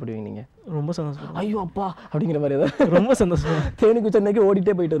எவ்வளவு சந்தோஷப்படுவீங்க நீங்க? ரொம்ப சந்தோஷம். ஐயோ அப்பா அப்படிங்கிற மாதிரி ஏதாவது? ரொம்ப சந்தோஷம். தேனிக்கு சென்னைக்கு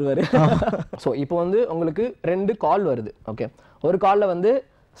ஓடிட்டே போயிட்டு வருவாரு. ஸோ இப்போ வந்து உங்களுக்கு 2 கால் வருது. ஓகே, ஒரு கால்ல வந்து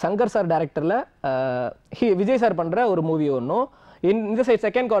சங்கர் சார் டைரக்டர்ல விஜய் சார் பண்ற ஒரு மூவி ஒன்றும், இந்த சைட்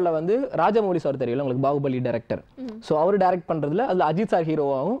செகண்ட் கால்ல வந்து ராஜமௌலி சார் தெரியல உங்களுக்கு, பாகுபலி டைரக்டர். ஸோ அவர் டைரக்ட் பண்றதுல அதுல அஜித் சார்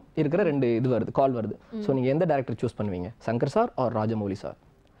ஹீரோவாகவும் இருக்கிற 2 இது வருது, கால் வருது. ஸோ நீங்க எந்த டைரக்டர் சூஸ் பண்ணுவீங்க, Shankar sir R Rajamouli sir?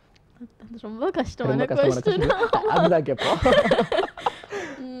 ரொம்ப கஷ்டமான क्वेश्चन. அதுதான் கேட்போம்.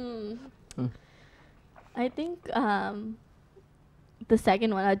 I think the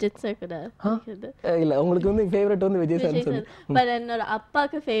second one, Ajit sir could இல்ல உங்களுக்கு வந்து ஃபேவரட் வந்து விஜய் சார் சொல்லு. But என்னோட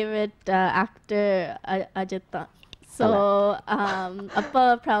அப்பாக்கு ஃபேவரட் ஆக்டர் அஜித் தான். So அப்பா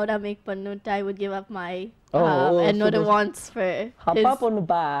proud make பண்ணுட்டு I would give up my என்னோட wants for அப்பா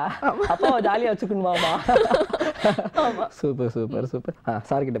பொண்ணுப்பா, அப்பா ஜாலியா வச்சுக்கணுமாமா. சூப்பர்.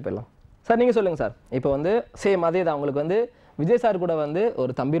 சார் கிட்ட போயிடலாம். சார் நீங்க சொல்லுங்க சார், இப்போ வந்து சேம் அதே தான், உங்களுக்கு வந்து விஜய் சார் கூட வந்து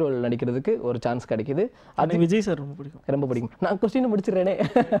ஒரு தம்பி ரோல் நடிக்கிறதுக்கு ஒரு சான்ஸ் கிடைக்குது. அது விஜய் சார் ரொம்ப பிடிக்கும். நான் क्वेश्चन முடிச்சிரேனே,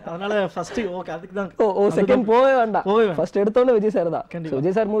 அதனால ஃபர்ஸ்ட் ஓகே அதுக்கு தான் செகண்ட் போவே வேண்டாம், ஃபர்ஸ்ட் எடுத்தோனே விஜய் சார் தான்.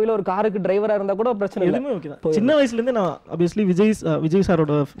 விஜய் சார் மூவில ஒரு காருக்கு டிரைவரா இருந்தா கூட பிரச்சனை இல்ல, எதுமே ஓகே தான். சின்ன வயசுல இருந்து நான் obviously விஜய்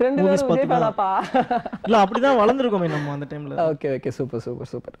சாரோட மூவிஸ் பார்த்தா இல்ல அப்படிதான் வளர்ந்திருக்கோமே நம்ம அந்த டைம்ல. Okay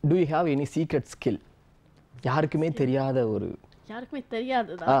super. Do you have any secret skill? யாருக்குமே தெரியாத ஒரு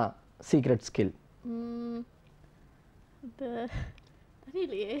சீக்ரெட் ஸ்கில்?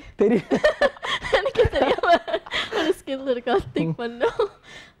 தெரியலையே, எனக்கு தெரியாம ஒரு ஸ்கில் இருக்கா திங்க் பண்ணோம்.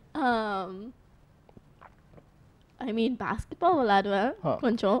 ஐ மீன் பாஸ்கெட்பால் விளையாடுவேன்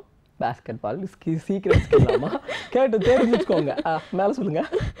கொஞ்சம். பாஸ்கெட்பால் சீக்கிரம் சொல்லலாமா? கேட்டு தெரிஞ்சுக்கோங்க. மேல சொல்லுங்க.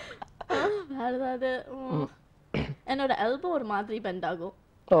 வேற ஏதாவது என்னோட எல்போ ஒரு மாதிரி பெண்ட் ஆகும்.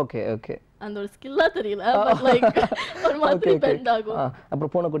 Okay okay. அந்த ஒரு ஸ்கில்லா தெரியல, பட் லைக் ஒரு மாதிரி பெண்ட் ஆகும்.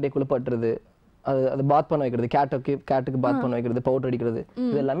 அப்புறம் பூனைக்குட்டியை குளிப்பாட்டுறது, அது பாத் பண்ண வைக்கிறது, கேட்டுக்கு பாத் பண்ண வைக்கிறது, பவுடர் அடிக்கிறது,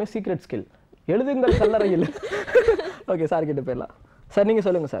 இது எல்லாமே சீக்ரெட் ஸ்கில். எழுதுங்கள் கல்லறையில். ஓகே, சார் கிட்ட போயிடலாம். சார் நீங்க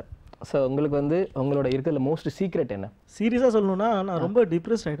சொல்லுங்க சார். ஸோ உங்களுக்கு வந்து உங்களோட இருக்கிறதுல மோஸ்ட் சீக்ரெட் என்ன? சீரியஸாக சொல்லணும்னா நான் ரொம்ப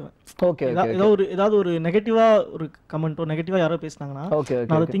டிப்ரெஸ்ட் ஆகிடுவேன். ஓகே, ஏதாவது ஒரு நெகட்டிவாக ஒரு கமெண்ட்டோ நெகட்டிவாக யாரோ பேசினாங்கன்னா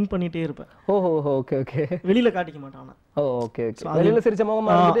நான் அதை திங்க் பண்ணிட்டே இருப்பேன். ஓஹோ, ஓகே ஓகே. வெளியில் காட்டிக்க மாட்டேன். Okay okay. வெளியில் சிரிச்ச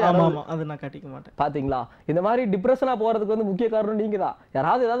முகமா இருந்துட்டு ஆமாம், அதை நான் காட்டிக்க மாட்டேன். பாத்தீங்களா, இந்த மாதிரி டிப்ரெஷனாக போகிறதுக்கு வந்து முக்கிய காரணம் நீங்க தான்.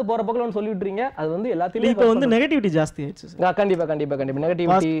 யாராவது ஏதாவது போகிற பக்கம் சொல்லி விட்டுறீங்க, அது வந்து எல்லாத்தையும் இப்போ வந்து நெகட்டிவிட்டி ஜாஸ்தி ஆயிடுச்சு. கண்டிப்பா கண்டிப்பா கண்டிப்பா.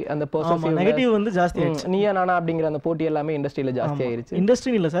 நெகட்டிவிட்டி, அந்த நெகட்டிவ் வந்து ஜாஸ்தி ஆயிடுச்சு. நீயா நானா அப்படிங்கிற அந்த போட்டி எல்லாமே இண்டஸ்ட்ரியில ஜாஸ்தி ஆயிடுச்சு.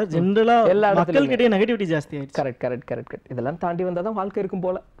 இண்டஸ்ட்ரி இல்ல சார், ஜெனரலா எல்லா மக்கள்கிட்டயே நெகட்டிவிட்டி ஜாஸ்தி ஆயிடுச்சு. Correct correct correct. இதெல்லாம் தாண்டி வந்தா தான் வாழ்க்கை இருக்கும்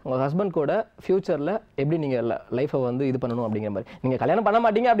போல. உங்க ஹஸ்பண்ட் கூட ஃபியூச்சர்ல எப்படி நீங்க லைஃபை வந்து இது பண்ணணும் அப்படிங்கிற மாதிரி, நீங்க கல்யாணம் பண்ண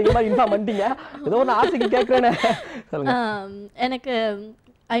மாட்டீங்க அப்படிங்கிற மாதிரி இன்ஃபார்ம் பண்ணிட்டீங்க. ஏதோ ஒரு ஆசைக்கு கேட்கறேனே சொல்லுங்க. எனக்கு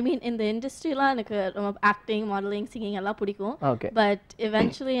ஐ மீன் இந்த இண்டஸ்ட்ரிலாம் எனக்கு ரொம்ப ஆக்டிங், மாடலிங், சிங்கிங் எல்லாம் பிடிக்கும். பட்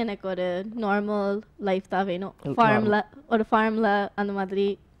எவென்ச்சுவலி எனக்கு ஒரு நார்மல் லைஃப் தான் வேணும். ஃபார்ம்ல அந்த மாதிரி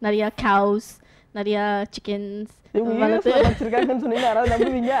நிறைய கவுஸ், நிறைய சிக்கன்ஸ்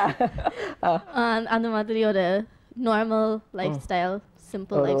அந்த மாதிரி ஒரு normal life style,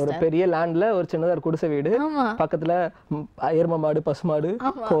 simple life style. ஒரு பெரிய லேண்ட்ல ஒரு சின்னதா ஒரு குடிசை வீடு, பக்கத்துல எருமை மாடு, பசுமாடு,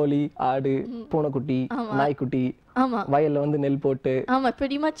 கோழி, ஆடு, பூனைக்குட்டி, நாய்க்குட்டி, வயல்ல வந்து நெல் போட்டு. ஆமா,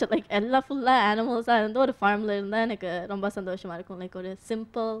 pretty much like எல்லா ஃபுல்லா அனிமல்ஸா இருந்து ஒரு ஃபார்ம்ல இருந்தா எனக்கு ரொம்ப சந்தோஷமா இருக்கும். லைக் ஒரு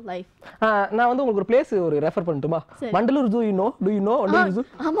சிம்பிள் லைஃப். நான் வந்து உங்களுக்கு ஒரு பிளேஸ் ஒரு ரெஃபர் பண்ணட்டுமா? Vandalur zoo. To you know Vandalur zoo?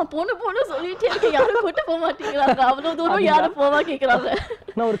 ஆமா, போன சொல்லிட்டே இருக்க, யாரும் கூட்டி போக மாட்டீங்கறாங்க. அவ்வளவு தூரம் யாரும் போவா கேக்குறாங்க.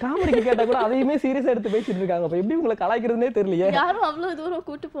 நான் ஒரு காமெடிக்கு கேட்டா கூட அதையுமே சீரியஸா எடுத்து பேசிட்டு இருக்காங்க. அப்ப எப்படி உங்களை கலாய்க்கிறதுனே தெரியலையே. யாரும் அவ்வளவு தூரம்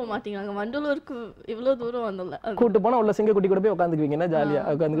கூட்டி போக மாட்டீங்கறாங்க. வண்டலூருக்கு இவ்வளவு தூரம் வந்தல. கூட்டி போனா உள்ள சிங்க குட்டி கூட போய் உட்கார்ந்துக்குவீங்கன்னா ஜாலியா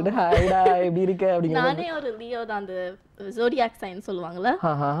உட்கார்ந்துக்கிட்டு ஹைடா எப்படி இருக்க அப்படிங்க. நானே ஒரு லியோ தான், அந்த zodiac sign சொல்லுவாங்கல,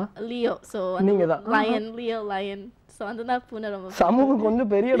 லியோ. சோ நீங்க தான் lion, லியோ lion. சோ அதுதான் பூனை ரொம்ப சமூகம்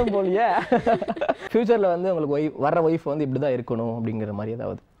கொஞ்சம் பெரிய இடம் போலியே. ஃபியூச்சர்ல வந்து உங்களுக்கு வர்ற வைஃப் வந்து இப்படி தான் இருக்கணும் அப்படிங்கிற மாதிரி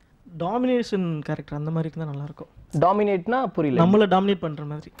ஏதாவது டாமினேஷன் கேரக்டர் அந்த மாதிரி இருந்தா நல்லா இருக்கும். டாமினேட்னா புரியல. நம்மள டாமினேட் பண்ற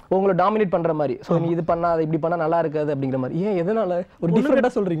மாதிரி. உங்களை டாமினேட் பண்ற மாதிரி. சோ நீ இது பண்ணா அது இப்படி பண்ணா நல்லா இருக்காது அப்படிங்கிற மாதிரி. ஏன் எதனால ஒரு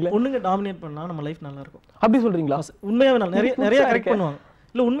டிஃபரெண்டா சொல்றீங்களா? ஒண்ணுங்க டாமினேட் பண்ணா நம்ம லைஃப் நல்லா இருக்கும். அப்படி சொல்றீங்களா? உண்மையாவே நிறைய கரெக்ட் பண்ணுவாங்க.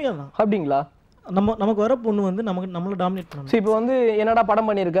 இல்ல உண்மையா தான். அப்படிங்களா? நமக்கு வர பொண்ணு வந்து நம்மள டாமினேட் பண்ணணும். இப்போ வந்து என்னடா படம்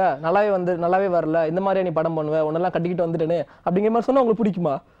பண்ணிருக்க, நல்லாவே வரல, இந்த மாதிரி நீ படம் பண்ணுவ, உன்னெல்லாம் கட்டிக்கிட்டு வந்துட்டேனே அப்படிங்கிற மாதிரி சொன்னா உங்களுக்கு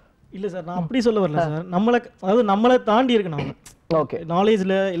பிடிக்குமா? இல்ல சார், நான் அப்படி சொல்ல வரல சார். நம்மள தாண்டி இருக்கணும். ஓகே,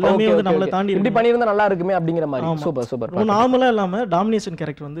 நாலேஜ்ல எல்லாமே வந்து நம்மள தாண்டி இப்படி பண்ணிருந்தா நல்லா இருக்குமே அப்படிங்கிற மாதிரி. Super super. நார்மலா இல்லாம டாமினேஷன்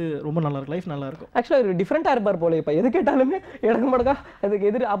கேரக்டர் வந்து ரொம்ப நல்லா இருக்கும். லைஃப் நல்லா இருக்கும். ஆக்சுவலா ஒரு டிஃபரெண்டா இருப்பார் போல. இப்ப எது கேட்டாலுமே எனக்கு மடக்கா அதுக்கு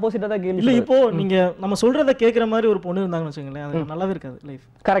எதிர் ஆப்போசிட்டா தான் கேள்வி. இல்ல இப்போ நீங்க நம்ம சொல்றத கேக்குற மாதிரி ஒரு பொண்ணு இருந்தாங்கன்னு வச்சுங்களேன், அது நல்லாவே இருக்காது லைஃப்.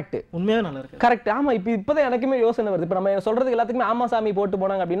 கரெக்ட், உண்மையாவே நல்லா இருக்கு. கரெக்ட். ஆமா, இப்பதான் எனக்குமே யோசனை வருது. இப்ப நம்ம சொல்றதுக்கு எல்லாத்துக்குமே ஆமா சாமி போட்டு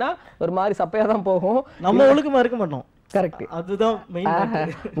போனாங்க அப்படின்னா ஒரு மாதிரி சப்பையா தான் போகும். நம்ம ஒழுக்கமா இருக்க மாட்டோம். கரெக்ட், அதுதான் மெயின்.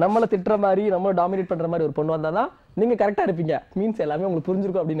 நம்மள திட்டுற மாதிரி, நம்மள டாமினேட் பண்ற மாதிரி ஒரு பொண்ணு வந்தாதான் நீங்க கரெக்டா இருப்பீங்க. மீன்ஸ் எல்லாமே உங்களுக்கு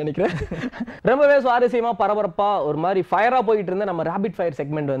புரிஞ்சிருக்கும் அப்படின்னு நினைக்கிறேன். ரொம்பவே சுவாரஸ்யமா பரபரப்பா ஒரு மாதிரி ஃபயரா போயிட்டு இருந்த நம்ம ராபிட் ஃபயர்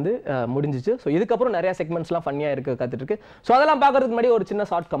செக்மெண்ட் வந்து முடிஞ்சிச்சு. ஸோ இதுக்கப்புறம் நிறைய செக்மெண்ட்ஸ்லாம் ஃபன்னியா இருக்கு காத்துட்டு இருக்கு. ஸோ அதெல்லாம் பார்க்கறதுக்கு முன்னாடி ஒரு சின்ன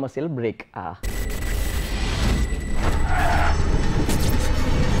short commercial break.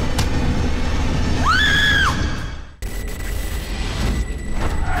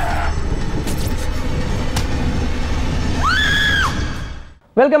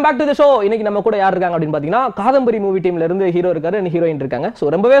 Welcome back to the show. இன்னைக்கு நம்ம கூட யார் இருக்காங்க அப்படின்னு பாத்தீங்கன்னா, காதம்பரி மூவி டீம்ல இருந்து ஹீரோ இருக்காரு, ஹீரோயின் இருக்காங்க. ஸோ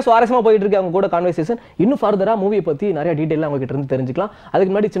ரொம்பவே சுவாரஸ்யமா போயிட்டு இருக்கு அவங்க கூட கான்வர்சேஷன். இன்னும் ஃபர்தரா மூவியை பத்தி நிறைய டீடைல் அவங்க கிட்ட இருந்து தெரிஞ்சுக்கலாம்.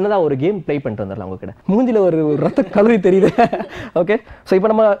 அதுக்கு முன்னாடி சின்னதா ஒரு கேம் ப்ளே பண்ணிட்டு வந்துடலாம். அவங்க கிட்ட மூஞ்சில ஒரு ரத்த கலரி தெரியுது. ஓகே, ஸோ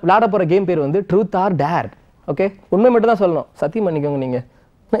இப்போ நம்ம விளையாட போற கேம் பேர் வந்து ட்ரூத் ஆர் டேர். ஓகே, உண்மை மட்டும் தான் சொல்லணும். சத்தியம் பண்ணிக்கோங்க. நீங்க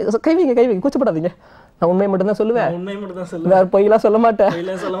கை வைங்க, கூச்சப்படாதீங்க. நான் உண்மை மட்டும் தான் சொல்லுவேன். உண்மை மட்டும் தான் சொல்லுவேன். வேற பொய்யெல்லாம் சொல்ல மாட்டேன்.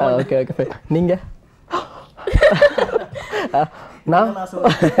 Okay okay. நீங்க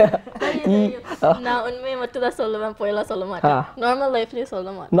நான் உண்மையை மட்டும் தான் சொல்லுவேன், பொய்யெல்லாம் சொல்ல மாட்டேன். நார்மல் லைஃப்லயே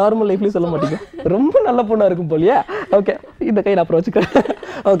சொல்ல மாட்டீங்க. ரொம்ப நல்ல பொண்ணா இருக்கும் போலியா? ஓகே, இந்த கை நான் அப்புறம் வச்சுக்கிறேன்.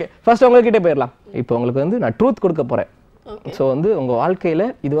 ஓகே, ஃபர்ஸ்ட் உங்ககிட்ட போயிடலாம். இப்போ உங்களுக்கு வந்து நான் ட்ரூத் கொடுக்க போறேன். ஸோ வந்து உங்க வாழ்க்கையில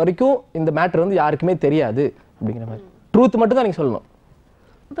இது வரைக்கும் இந்த மேட்டர் வந்து யாருக்குமே தெரியாது அப்படிங்கிற மாதிரி ட்ரூத் மட்டும் தான் நீங்க சொல்லணும்.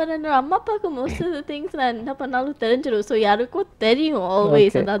 பட் என்னோட அம்மா அப்பாவுக்கு மோஸ்ட் ஆஃப் தி திங்ஸ் நான் என்ன பண்ணாலும் தெரிஞ்சிடும். ஸோ யாருக்கும் தெரியும்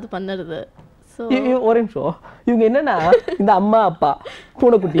ஆல்வேஸ் ஏதாவது பண்ணுறது. ஒரு நிமிஷம், இவங்க என்னன்னா இந்த அம்மா அப்பா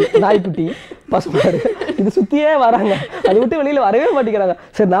பூனைக்குட்டி நாய்க்குட்டி பசுமாடு இது சுத்தியே வராங்க, அதை விட்டு வெளியில வரவே மாட்டேங்கிறாங்க.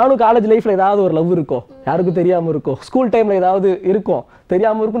 சரி நானும் காலேஜ் லைஃப்ல ஏதாவது ஒரு லவ் இருக்கும், யாருக்கும் தெரியாம இருக்கும், ஸ்கூல் டைம்ல ஏதாவது இருக்கும்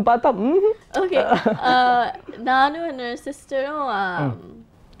தெரியாம இருக்கும்னு பார்த்தா ஓகே. நானும் என்னோட சிஸ்டரும்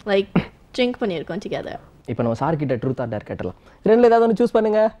லைக் ட்ரிங்க் பண்ணியிருக்கோம் டுகெதர். இப்போ நம்ம சார் கிட்ட ட்ரூத் ஆர் டேர் கேட்டலாம். ரெண்டுல ஏதாவது ஒன்று சூஸ்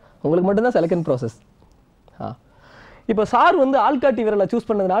பண்ணுங்க, உங்களுக்கு மட்டும்தான் செலக்ஷன் ப்ராசஸ். இப்போ சார் வந்து ஆள்காட்டி விரலை சூஸ்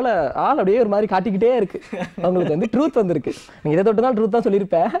பண்ணதுனால ஆள் அப்படியே ஒரு மாதிரி காட்டிக்கிட்டே இருக்கு. அவங்களுக்கு வந்து ட்ரூத் வந்திருக்கு. நீங்க இதை தொட்டுனாலும் ட்ரூத் தான்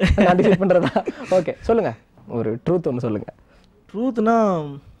சொல்லியிருப்பேன், நான் டிசைட் பண்றதா. ஓகே சொல்லுங்க, ஒரு ட்ரூத் ஒன்று சொல்லுங்க. ட்ரூத்னா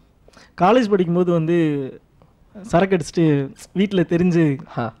காலேஜ் படிக்கும்போது வந்து சரக்கு அடிச்சுட்டு வீட்டில் தெரிஞ்சு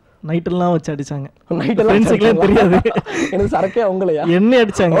நைட்டெல்லாம் வச்சு அடிச்சாங்க. நைட்டெல்லாம் தெரியாது எனக்கு சரக்கே அவங்களையா என்ன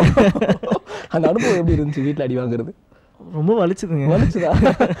அடிச்சாங்க. அந்த அனுபவம் எப்படி இருந்துச்சு வீட்டில் அடி வாங்குறது? ரொம்ப வலிச்சுதுங்க. வலிச்சுதா?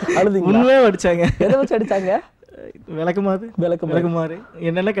 அழுதுங்க? உண்மையாக அடிச்சாங்க. எதை வச்சு அடிச்சாங்க? விளக்குமாறு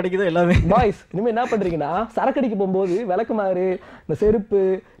என்னெல்லாம் கிடைக்குதோ எல்லாமே. பாய்ஸ் இனிமே என்ன பண்றீங்கன்னா சரக்கு அடிக்க போகும்போது விளக்குமாறு இந்த செருப்பு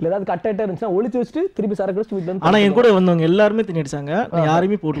இல்ல ஏதாவது கட்டை இருந்துச்சுன்னா ஒளிச்சு வச்சுட்டு திருப்பி சரக்கு அடிச்சு வீட்டுல வந்து. ஆனா என் கூட வந்தவங்க எல்லாருமே தண்ணி அடிச்சாங்க,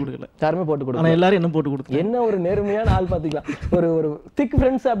 யாருமே போட்டு கொடுக்கல. யாருமே போட்டு கொடுக்கல, ஆனா எல்லாரும் என்ன போட்டு கொடுத்தாங்க. என்ன ஒரு நேர்மையான ஆள் பாத்தீங்களா. ஒரு திக்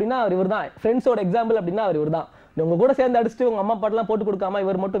ஃப்ரெண்ட்ஸ் அப்படின்னா அவர் இவர் தான். ஃப்ரெண்ட்ஸோட எக்ஸாம்பிள் அப்படின்னா அவர் இவர் தான். உங்க கூட சேர்ந்து அடிச்சுட்டு உங்க அம்மா பாட்டெல்லாம் போட்டு கொடுக்காம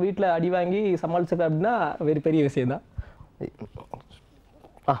இவர் மட்டும் வீட்டுல அடி வாங்கி சமாளிச்சிருக்க அப்படின்னா வெரி பெரிய விஷயம் தான்.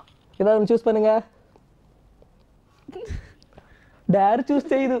 ஏதாவது சூஸ் பண்ணுங்க. டேர் சூஸ்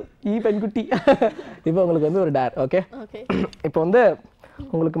செய்து ஈ பெண்குட்டி. இப்போ உங்களுக்கு வந்து ஒரு டேர். ஓகே இப்போ வந்து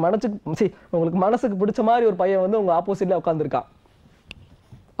உங்களுக்கு மனசுக்கு பிடிச்ச மாதிரி ஒரு பையன் வந்து உங்க ஆப்போசிட்ல உட்காந்துருக்கான்.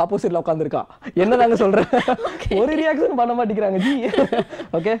 என்னதாங்க சொல்றேன், ஒரு ரியாக்ஷன் பண்ண மாட்டேங்கிறாங்க ஜி.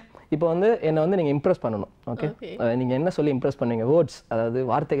 ஓகே இப்போ வந்து என்னை வந்து நீங்க இம்ப்ரெஸ் பண்ணணும். ஓகே நீங்க என்ன சொல்லி இம்ப்ரெஸ் பண்ணுவீங்க? வேர்ட்ஸ், அதாவது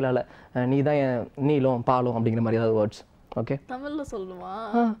வார்த்தைகளால. நீ தான் என் நீலம் பாலும் அப்படிங்கிற மாதிரி ஏதாவது வேர்ட்ஸ். ஓகே தமிழ்ல சொல்லுமா?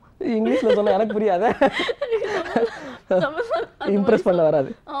 இங்கிலீஷ்ல சொன்னா எனக்கு புரியாது, இம்ப்ரெஸ் பண்ண வராது.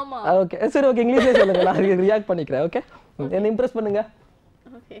 ஆமா ஓகே சரி ஓகே இங்கிலீஷ்ல சொல்லுங்க, நான் ரியாக்ட் பண்ணிக்கிறேன். ஓகே என்ன இம்ப்ரெஸ் பண்ணுங்க.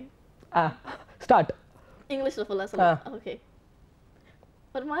 Okay start. இங்கிலீஷ்ல சொல்லுங்க. ஓகே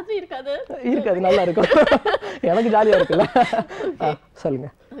ஒரு மாதிரி இருக்காது, நல்லா இருக்கும், எனக்கு ஜாலியா இருக்குல்ல. சொல்லுங்க.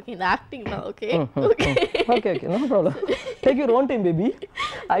 ஓகே இந்த ஆக்டிங் தான். Okay okay no problem, take your own time baby,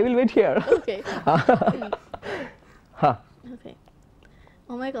 I will wait here. Okay Okay.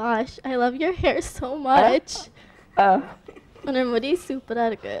 Oh my gosh, I love your hair so much. உன்னோட முடி சூப்பரா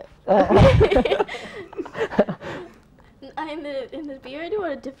இருக்கு. இந்த beard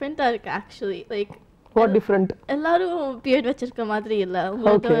ஒரு டிஃபரெண்டா இருக்கு actually. Like what different? எல்லாரும் beard வச்சிருக்க மாதிரி இல்ல,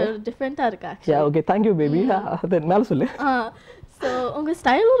 உங்களுக்கு ஒரு டிஃபரெண்டா இருக்கு actually. Yeah okay, thank you baby. then மேல சொல்லு. So உங்க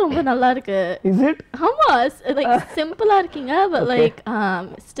ஸ்டைலும் ரொம்ப நல்லா இருக்கு. Is it? ஆமா, like சிம்பிளா இருக்கீங்க but like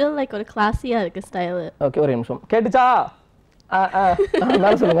still like ஒரு கிளாஸியா இருக்கு ஸ்டைல். ஓகே ஒரு நிமிஷம் கேட்டுச்சா?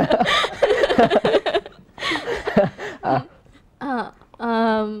 மேல சொல்லுங்க.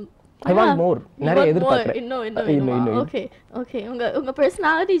 I want more. நிறைய எதிர்பார்க்கறேன். இன்னும் okay உங்க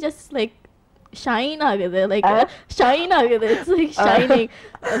personality just like ஷைன் ஆகுது, லைக் ஷைன் ஆகுது. It's like shining.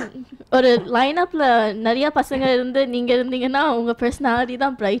 ஒரு லைனப்ல நிறைய பசங்க இருந்து நீங்க இருந்தீங்கன்னா உங்க பர்சனாலிட்டி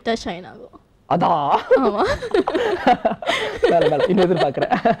தான் பிரைட்டா ஷைன் ஆகும். அதான் ஆமா இன்னும்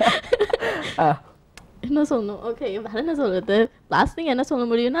எதிர்பார்க்கிறேன். என்ன சொல்லணும்? ஓகே வேற என்ன சொல்றது? லாஸ்ட் திங் என்ன சொல்ல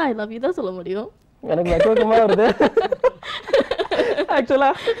முடியும்னா ஐ லவ் யூ தான் சொல்ல முடியும். எனக்கு வெக்கமா வருது ஆக்சுவலா.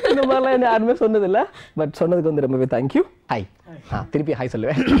 இந்த மாதிரிலாம் என்ன யாருமே சொன்னதில்லை, பட் சொன்னதுக்கு வந்து ரொம்பவே தேங்க்யூ. ஹாய். திருப்பி ஹாய்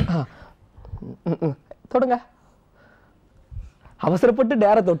சொல்லுவேன். தொடுங்க. அவசரப்பட்டு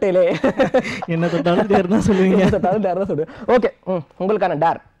டேர தொட்டையிலே என்ன தொட்டாலும் டேர் தான் சொல்லுவீங்க. தொட்டாலும் டேர் தான் சொல்லுவேன். ஓகே உங்களுக்கான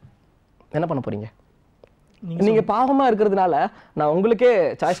டேர் என்ன பண்ண போறீங்க? நீங்க பாவமா இருக்கிறதுனால நான் உங்களுக்கே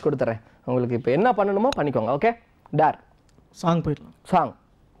சாய்ஸ் கொடுத்துறேன். உங்களுக்கு இப்போ என்ன பண்ணணுமோ பண்ணிக்கோங்க. Okay dare. சாங் போயிடலாம். சாங்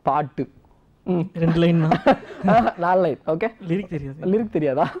பாட்டு 2 லைன் தான், 4 லைன். ஓகே லிரிக்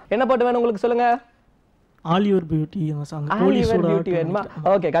தெரியாதா? என்ன பாட்டு வேணும் உங்களுக்கு சொல்லுங்க. ஆல் யுவர் பியூட்டி அந்த சாங். ஆல் யுவர் பியூட்டி வேணுமா?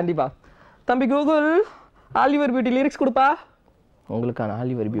 ஓகே கண்டிப்பா. தம்பி Google all your beauty lyrics கொடுப்பா. உங்களுக்கான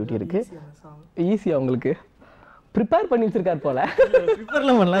ஆல் யுவர் பியூட்டி இருக்கு. ஈஸியா உங்களுக்கு ப்ரிப்பேர் பண்ணி வச்சிருக்கார் போல.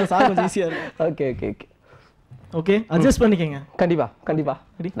 ப்ரிப்பேர்லாம் பண்ணலாம், சாங் கொஞ்சம் ஈஸியா இருக்கு. Okay okay okay okay adjust பண்ணிக்கங்க. கண்டிப்பா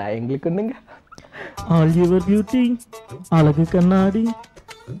நான் எங்களுக்கு ஒண்ணுங்க. ஆல் யுவர் பியூட்டி அழகு கண்ணாடி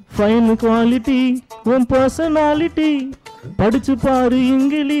ஃபைன் குவாலிட்டி உன் பர்சனாலிட்டி படிச்சு பாரு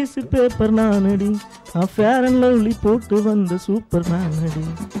இங்கிலீஷ் பேப்பர் நானடி நான் ஃபேர் அண்ட் லவ்லி போட்டு வந்த சூப்பர் மேனடி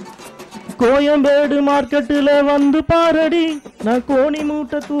கோயம்பேடு மார்க்கெட்டில் வந்து பாரடி நான் கோணி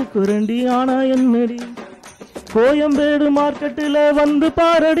மூட்டை தூக்குறேன்டி ஆனா என்னடி கோயம்பேடு மார்க்கெட்டில் வந்து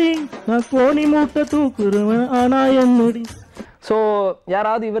பாரடி நான் கோணி மூட்டை தூக்குறேன் ஆனா என்னடி. ஸோ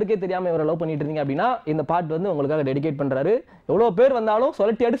யாராவது இவருக்கே தெரியாமல் இவரை லவ் பண்ணிட்டு இருந்தீங்க அப்படின்னா இந்த பாட்டு வந்து உங்களுக்காக டெடிகேட் பண்ணுறாரு. எவ்வளோ பேர் வந்தாலும்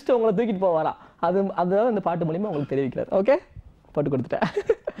சொல்லி அடிச்சுட்டு உங்களை தூக்கிட்டு போவாரா, அதுதான் இந்த பாட்டு மூலிமா உங்களுக்கு தெரிவிக்கிறார். ஓகே போட்டு கொடுத்துட்டேன்.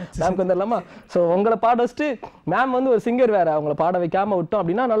 மேம்க்கு வந்துடலாமா? ஸோ உங்களை பாட வச்சுட்டு மேம் வந்து ஒரு சிங்கர் வேற அவங்கள பாட வைக்காம விட்டோம்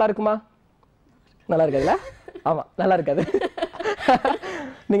அப்படின்னா நல்லா இருக்குமா? நல்லா இருக்காதுல்ல? ஆமா நல்லா இருக்காது.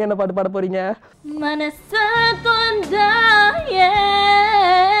 நீங்க என்ன பாட்டு பாட போறீங்க? மனச கொண்டாயே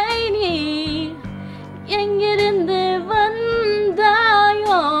நீ எங்கிருந்து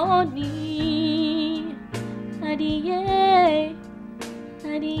வந்தாயோ நீ அடியே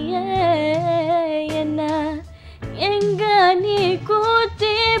அடியே என்ன எங்க நீ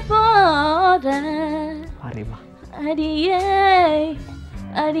கூட்டி போற அடியே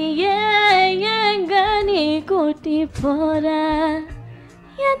அடியே எங்க நீ கூட்டி போற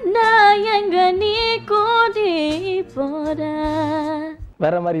என்ன எங்க நீ கூட்டி போற.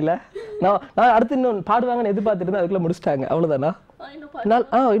 வேற மாதிரி இல்ல. நான் அடுத்து இன்னும் பாடுவாங்கன்னு எதிர்பார்த்துட்டு இருந்தேன், அதுக்குள்ள முடிச்சிட்டாங்க. அவ்வளவுதானா?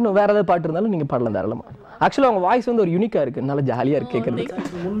 இன்னும் வேற ஏதாவது பாட்டு இருந்தாலும் நீங்க பாடலாம் தாராளமா. ஆக்சுவலா உங்க வாய்ஸ் வந்து ஒரு யூனிக்கா இருக்கு, நல்லா ஜாலியா இருக்கு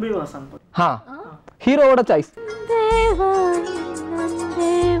கேட்கறதுக்கு. முன்பே வாசம். ஹீரோவோட சாய்ஸ். தேவா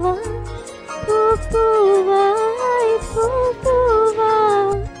தேவா பூவாய் பூவா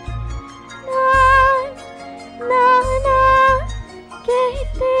நானா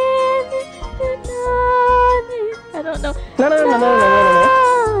கேட்டேன் நானே. I don't know.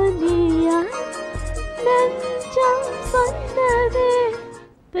 நீயா நெஞ்சம் சொன்னதே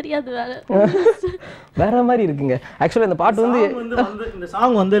தெரியாது. வேற மாதிரி இருக்குங்க. ஆக்சுவலா இந்த பாட்டு வந்து இந்த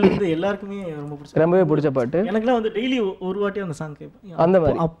சாங் வந்ததுல எல்லாருக்குமே ரொம்பவே பிடிச்ச பாட்டு. எனக்குலாம் வந்து டெய்லி ஒரு வாட்டி அந்த சாங் கேட்பேன். அந்த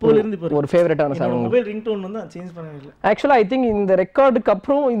மாதிரி அப்போல இருந்து ஒரு ஃபேவரட்டான சாங். மொபைல் ரிங்டோன் வந்து சேஞ்ச் பண்ணவே இல்ல. ஆக்சுவலா ஐ திங்க் இந்த ரெக்கார்டுக்கு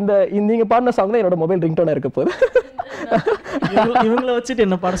அப்புறம் இந்த நீங்க பாடின சாங் தான் என்னோட மொபைல் ரிங்டோனா இருக்க போகுது. இவங்களை வச்சுட்டு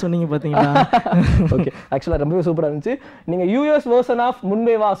என்ன பாட சொன்னீங்க பாத்தீங்களா? ஓகே, ஆக்சுவலா ரொம்பவே சூப்பரா இருந்துச்சு. நீங்க யூஎஸ் வெர்ஷன் ஆஃப்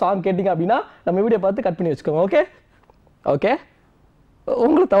முன்பே வா சாங் கேட்டீங்க அப்படின்னா நம்ம வீடியோ பார்த்து கட் பண்ணி வச்சுக்கோங்க. ஓகே ஓகே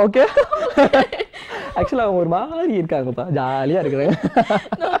உங்களுக்கு ஓகே. ஆக்சுவலா அவங்க ஒரு மாதிரி இருக்காங்கப்பா, ஜாலியா இருக்கிறாங்க.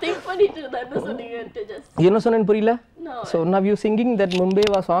 என்ன சொன்னேன்னு புரியல? So now you singing that Mumbai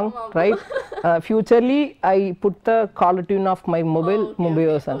was song, right? Futurely I put the caller tune of my mobile, Mumbai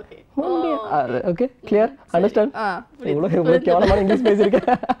was song. Okay, clear? Understand? இவ்வளவு கேவலமான English பேசிருக்கேன்.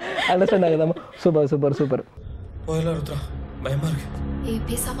 Understand ஆகுதாமா? Super super super. போயில ருத்ரா, பயமா இருக்கு. ஏய்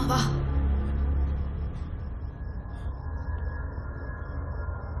பேசாம வா.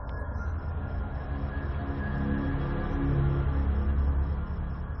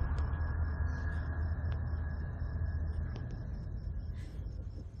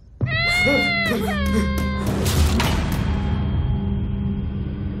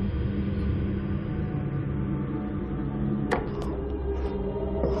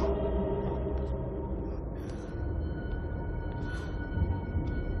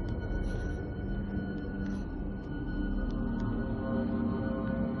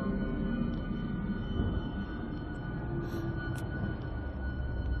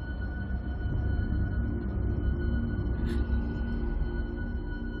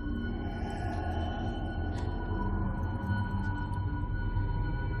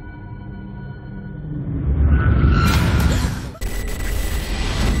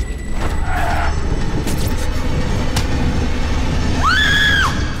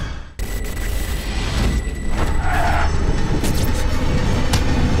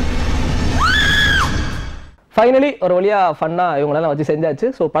 ஃபைனலி ஒரு வழியா ஃபன்னா இவங்களெல்லாம் வச்சு செஞ்சாச்சு.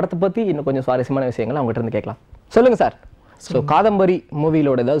 ஸோ படத்தை பற்றி இன்னும் கொஞ்சம் சுவாரஸ்யமான விஷயங்கள் அவங்ககிட்ட இருந்து கேட்கலாம். சொல்லுங்க சார். ஸோ காதம்பரி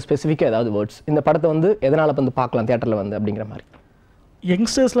மூவிலோட ஏதாவது ஸ்பெசிஃபிக்காக ஏதாவது வேர்ட்ஸ் இந்த படத்தை வந்து எதனால் வந்து பார்க்கலாம் தியேட்டரில் வந்து அப்படிங்கிற மாதிரி?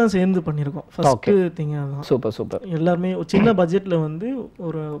 யங்ஸ்டர்ஸ்லாம் சேர்ந்து பண்ணியிருக்கோம். ஃபர்ஸ்ட்டு திங் அதுதான். Super super. எல்லாருமே ஒரு சின்ன பட்ஜெட்டில் வந்து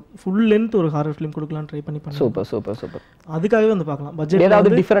ஒரு ஃபுல் லென்த் ஒரு ஹாரர் ஃபிலிம் கொடுக்கலாம் ட்ரை பண்ணி சூப்பர் சூப்பர் சூப்பர். அதுக்காகவே வந்து பார்க்கலாம். பட்ஜெட்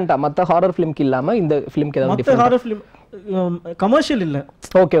ஏதாவது டிஃபரெண்ட்டாக மற்ற ஹாரர் ஃபிலிம்க்கு இல்லாமல் இந்த ஃபிலிம்க்கு ஏதாவது மற்ற ஹாரர் ஃபிலிம் கமர்ஷியல் இல்லை.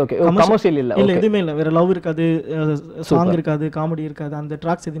 ஓகே ஓகே, கமர்ஷியல் இல்லை. இல்லை எதுவுமே இல்லை. வேற லவ் இருக்காது, சாங் இருக்காது, காமெடி இருக்காது, அந்த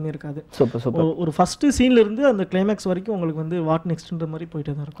ட்ராக்ஸ் எதுவுமே இருக்காது. Super super. ஒரு ஃபர்ஸ்ட் சீன்ல இருந்து அந்த கிளைமேக்ஸ் வரைக்கும் உங்களுக்கு வந்து வாட் நெக்ஸ்ட்ன்ற மாதிரி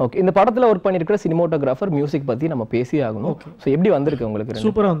போயிட்டே தான் இருக்கும். ஓகே, இந்த படத்தில் ஒர்க் பண்ணியிருக்கிற சினிமோட்டோகிராஃபர் மியூசிக் பற்றி நம்ம பேசி ஆகணும். ஸோ எப்படி வந்திருக்கு உங்களுக்கு?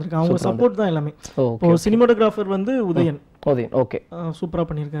 சூப்பராக வந்திருக்கு. அவங்க சப்போர்ட் தான் எல்லாமே. இப்போ சினிமோட்டோகிராஃபர் வந்து உதயன். ஓகே, சூப்பரா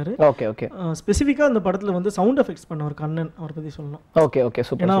பண்ணிருக்காரு. Okay okay. ஸ்பெசிஃபிக்கா அந்த படத்துல வந்து சவுண்ட் எஃபெக்ட்ஸ் பண்ணவர் கண்ணன், அவர் பத்தி சொல்லணும். Okay okay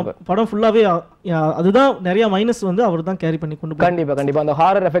super. ஏன்னா படம் ஃபுல்லாவே அதுதான் நிறைய மைனஸ் வந்து அவர் தான் கேரி பண்ணி கொண்டு கண்டிப்பா கண்டிப்பா அந்த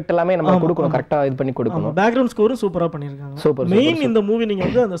ஹாரர் எஃபெக்ட் எல்லாமே நம்ம கொடுக்கணும், கரெக்ட்டா இது பண்ணி கொடுக்கணும். பேக்ரவுண்ட் ஸ்கோரும் சூப்பரா பண்ணிருக்காங்க. சூப்பர். மெயின் இந்த மூவி நீங்க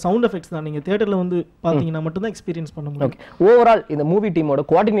வந்து அந்த சவுண்ட் எஃபெக்ட்ஸ் தான் நீங்க தியேட்டர்ல வந்து பாத்தீங்கன்னா மட்டும் தான் எக்ஸ்பீரியன்ஸ் பண்ண முடியும். ஓகே, ஓவரால் இந்த மூவி டீமோட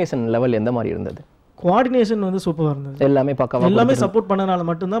கோஆர்டினேஷன் லெவல் எந்த மாதிரி இருந்தது? கோஆர்டினேஷன் வந்து சூப்பரா இருந்தது. எல்லாமே பக்காவா, எல்லாமே சப்போர்ட் பண்ணனால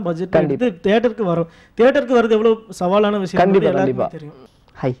மட்டும் தான் பட்ஜெட் எடுத்து தியேட்டருக்கு வரும். தியேட்டருக்கு வரது எவ்வளவு சவாலான விஷயம் கண்டிப்பா தெரியும்.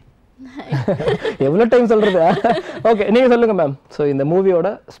 ஹை எவ்வளவு டைம் சொல்றது? ஓகே, நீங்க சொல்லுங்க மேம். சோ இந்த மூவியோட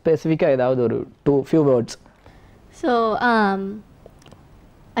ஸ்பெசிஃபிக்கா ஏதாவது ஒரு few words. So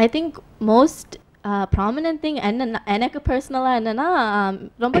I think most prominent thing எனக்கு பர்சனலா என்னன்னா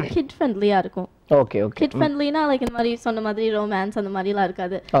ரொம்ப கிட் ஃப்ரெண்ட்லியா இருக்கும். ஓகே ஓகே கிட் ஃப்ரெண்ட்லினா லைக் இந்த மாதிரி சொன்ன மாதிரி ரொமான்ஸ் அந்த மாதிரிலாம்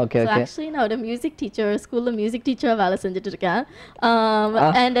இருக்காது. ஓகே ஓகே ஆக்சுவலி நான் ஒரு மியூசிக் டீச்சர் ஸ்கூல்ல மியூசிக் டீச்சரா வேலை செஞ்சுட்டு இருக்கேன்.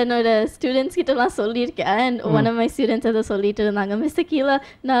 அண்ட் என்னோட ஸ்டூடெண்ட்ஸ் கிட்டலாம் சொல்லியிருக்கேன். And one of my students அதை சொல்லிட்டு இருந்தாங்க, மிஸ் அகிலா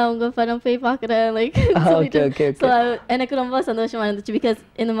நான் உங்க படம் போய் பார்க்குறேன் லைக் சொல்லிட்டு. ஸோ எனக்கு ரொம்ப சந்தோஷமா இருந்துச்சு. பிகாஸ்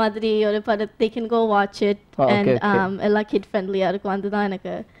இந்த மாதிரி ஒரு படம் they can go watch it and எல்லாம் கிட் ஃப்ரெண்ட்லியாக இருக்கும். அதுதான்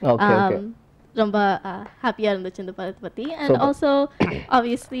எனக்கு ரொம்ப ஹாப்பியாக இருந்துச்சு இந்த படத்தை பற்றி. அண்ட் ஆல்சோ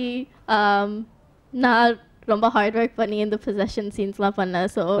ஆப்வியஸ்லி நான் ரொம்ப ஹார்ட் ஒர்க் பண்ணி இந்த பொசஷன் சீன்ஸ்லாம் பண்ணேன்.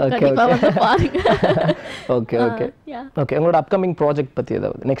 ஸோ கண்டிப்பாக வந்து பாருங்க. Okay okay okay. உங்களோட அப்கமிங் ப்ராஜெக்ட் பற்றி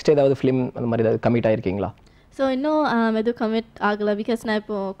ஏதாவது நெக்ஸ்ட் ஏதாவது ஃபிலிம் அந்த மாதிரி ஏதாவது கமிட் ஆயிருக்கீங்களா? ஸோ இன்னும் எதுவும் கமிட் ஆகலை. பிகாஸ் நான்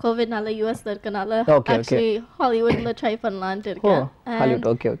இப்போ கோவிட்னால யூஎஸ்ல இருக்கனால ஆக்சுவலி ஹாலிவுட்ல ட்ரை பண்ணலான்ட்டு இருக்கேன்.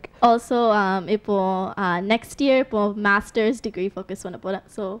 Okay okay. ஆல்சோ இப்போ நெக்ஸ்ட் இயர் இப்போ மாஸ்டர்ஸ் டிகிரி ஃபோக்கஸ் பண்ண போறேன்.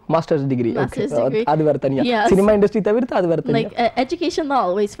 ஸோ மாஸ்டர்ஸ் டிகிரி அது வேற தனியா, சினிமா இண்டஸ்ட்ரி தவிர்த்து அது வேற தனியா. லைக் எஜுகேஷன் தான்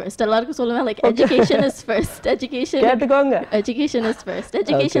ஆல்வேஸ் ஃபர்ஸ்ட். எல்லாருக்கும் சொல்லுவேன் like education is first. Education கேட்டுக்கோங்க, எஜுகேஷன் இஸ் ஃபர்ஸ்ட்.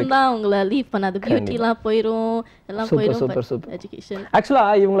 எஜுகேஷன் தான் உங்களை லீவ் பண்ணாது. பியூட்டிலாம் போயிடும், எல்லாம் போயிடும். எஜுகேஷன் ஆக்சுவலா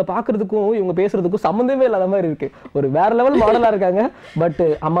இவங்களை பாக்குறதுக்கும் இவங்க பேசுறதுக்கும் சம்பந்தமே இல்லாத மாதிரி இருக்கு. ஒரு வேற லெவல் மாடலா இருக்காங்க. பட்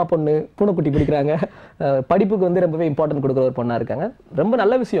அம்மா பொண்ணு பூனைக்குட்டி பிடிக்கிறாங்க. படிப்புக்கு வந்து ரொம்பவே இம்பார்ட்டன்ட் கொடுக்குற ஒரு பொண்ணா இருக்காங்க. ரொம்ப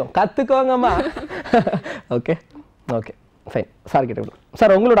நல்ல விஷயம், கத்துக்கோங்கம்மா. Okay okay fine. சார் கிட்ட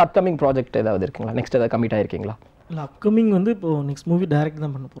சார் உங்களோட அப்கமிங் ப்ராஜெக்ட் ஏதாவது இருக்குங்களா? நெக்ஸ்ட் ஏதாவது கமிட் ஆயிருக்கீங்களா? இல்லை அப்கமிங் வந்து இப்போ நெக்ஸ்ட் மூவி டைரக்ட்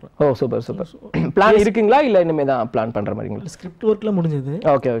தான் பண்ண போகிறேன். ஓ சூப்பர் சூப்பர். பிளான் இருக்குங்களா இல்லை இனிமே தான் பிளான் பண்ணுற மாதிரிங்களா? ஸ்கிரிப்ட் ஒர்க்லாம் முடிஞ்சது.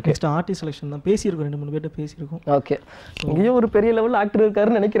 Okay okay. Next artist selection தான் பேசியிருக்கோம், 2-3 பேர்ட்ட பேசியிருக்கோம். ஓகே. இங்கேயும் ஒரு பெரிய லெவல் ஆக்டர்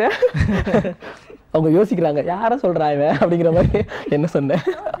இருக்காருன்னு நினைக்கிறேன். அவங்க யோசிக்கிறாங்க யாரை சொல்கிறாங்க அப்படிங்கிற மாதிரி. என்ன சொன்னேன்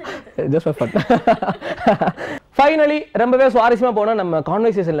ஃபைனலி ரொம்பவே சுவாரஸ்யமாக போனால் நம்ம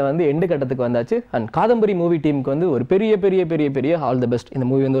கான்வர்சேஷனில் வந்து எண்டு கட்டத்துக்கு வந்தாச்சு. அண்ட் காதம்பரி மூவி டீமுக்கு வந்து ஒரு பெரிய பெரிய பெரிய பெரிய ஆல் தி பெஸ்ட். இந்த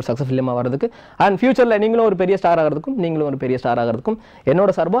மூவி வந்து ஒரு சக்ஸஸ் ஃபிலிமாக வரதுக்கு அண்ட் ஃபியூச்சரில் நீங்களும் ஒரு பெரிய ஸ்டார் ஆகிறதுக்கும் நீங்களும் ஒரு பெரிய ஸ்டார் ஆகிறதுக்கும்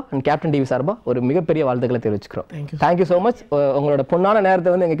என்னோட சார்பாக அண்ட் கேப்டன் டிவி சார்பாக ஒரு மிகப்பெரிய வாழ்த்துக்களை தெரிவிச்சுக்கிறோம். Thank you so much. உங்களோட பொண்ணான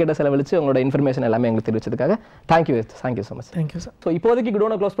நேரத்தை வந்து எங்ககிட்ட செலவழிச்சு உங்களோட இன்ஃபர்மேஷன் எல்லாமே எங்களுக்கு தெரிவிச்சதுக்காக thank you so much. Thank you sir. So இப்போதைக்கு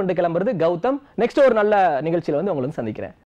குடோனை க்ளோஸ் பண்ணிட்டு கிளம்புறது கௌதம். நெக்ஸ்ட் ஒரு நல்ல நிகழ்ச்சியில் வந்து உங்களை வந்து சந்திக்கிறேன்.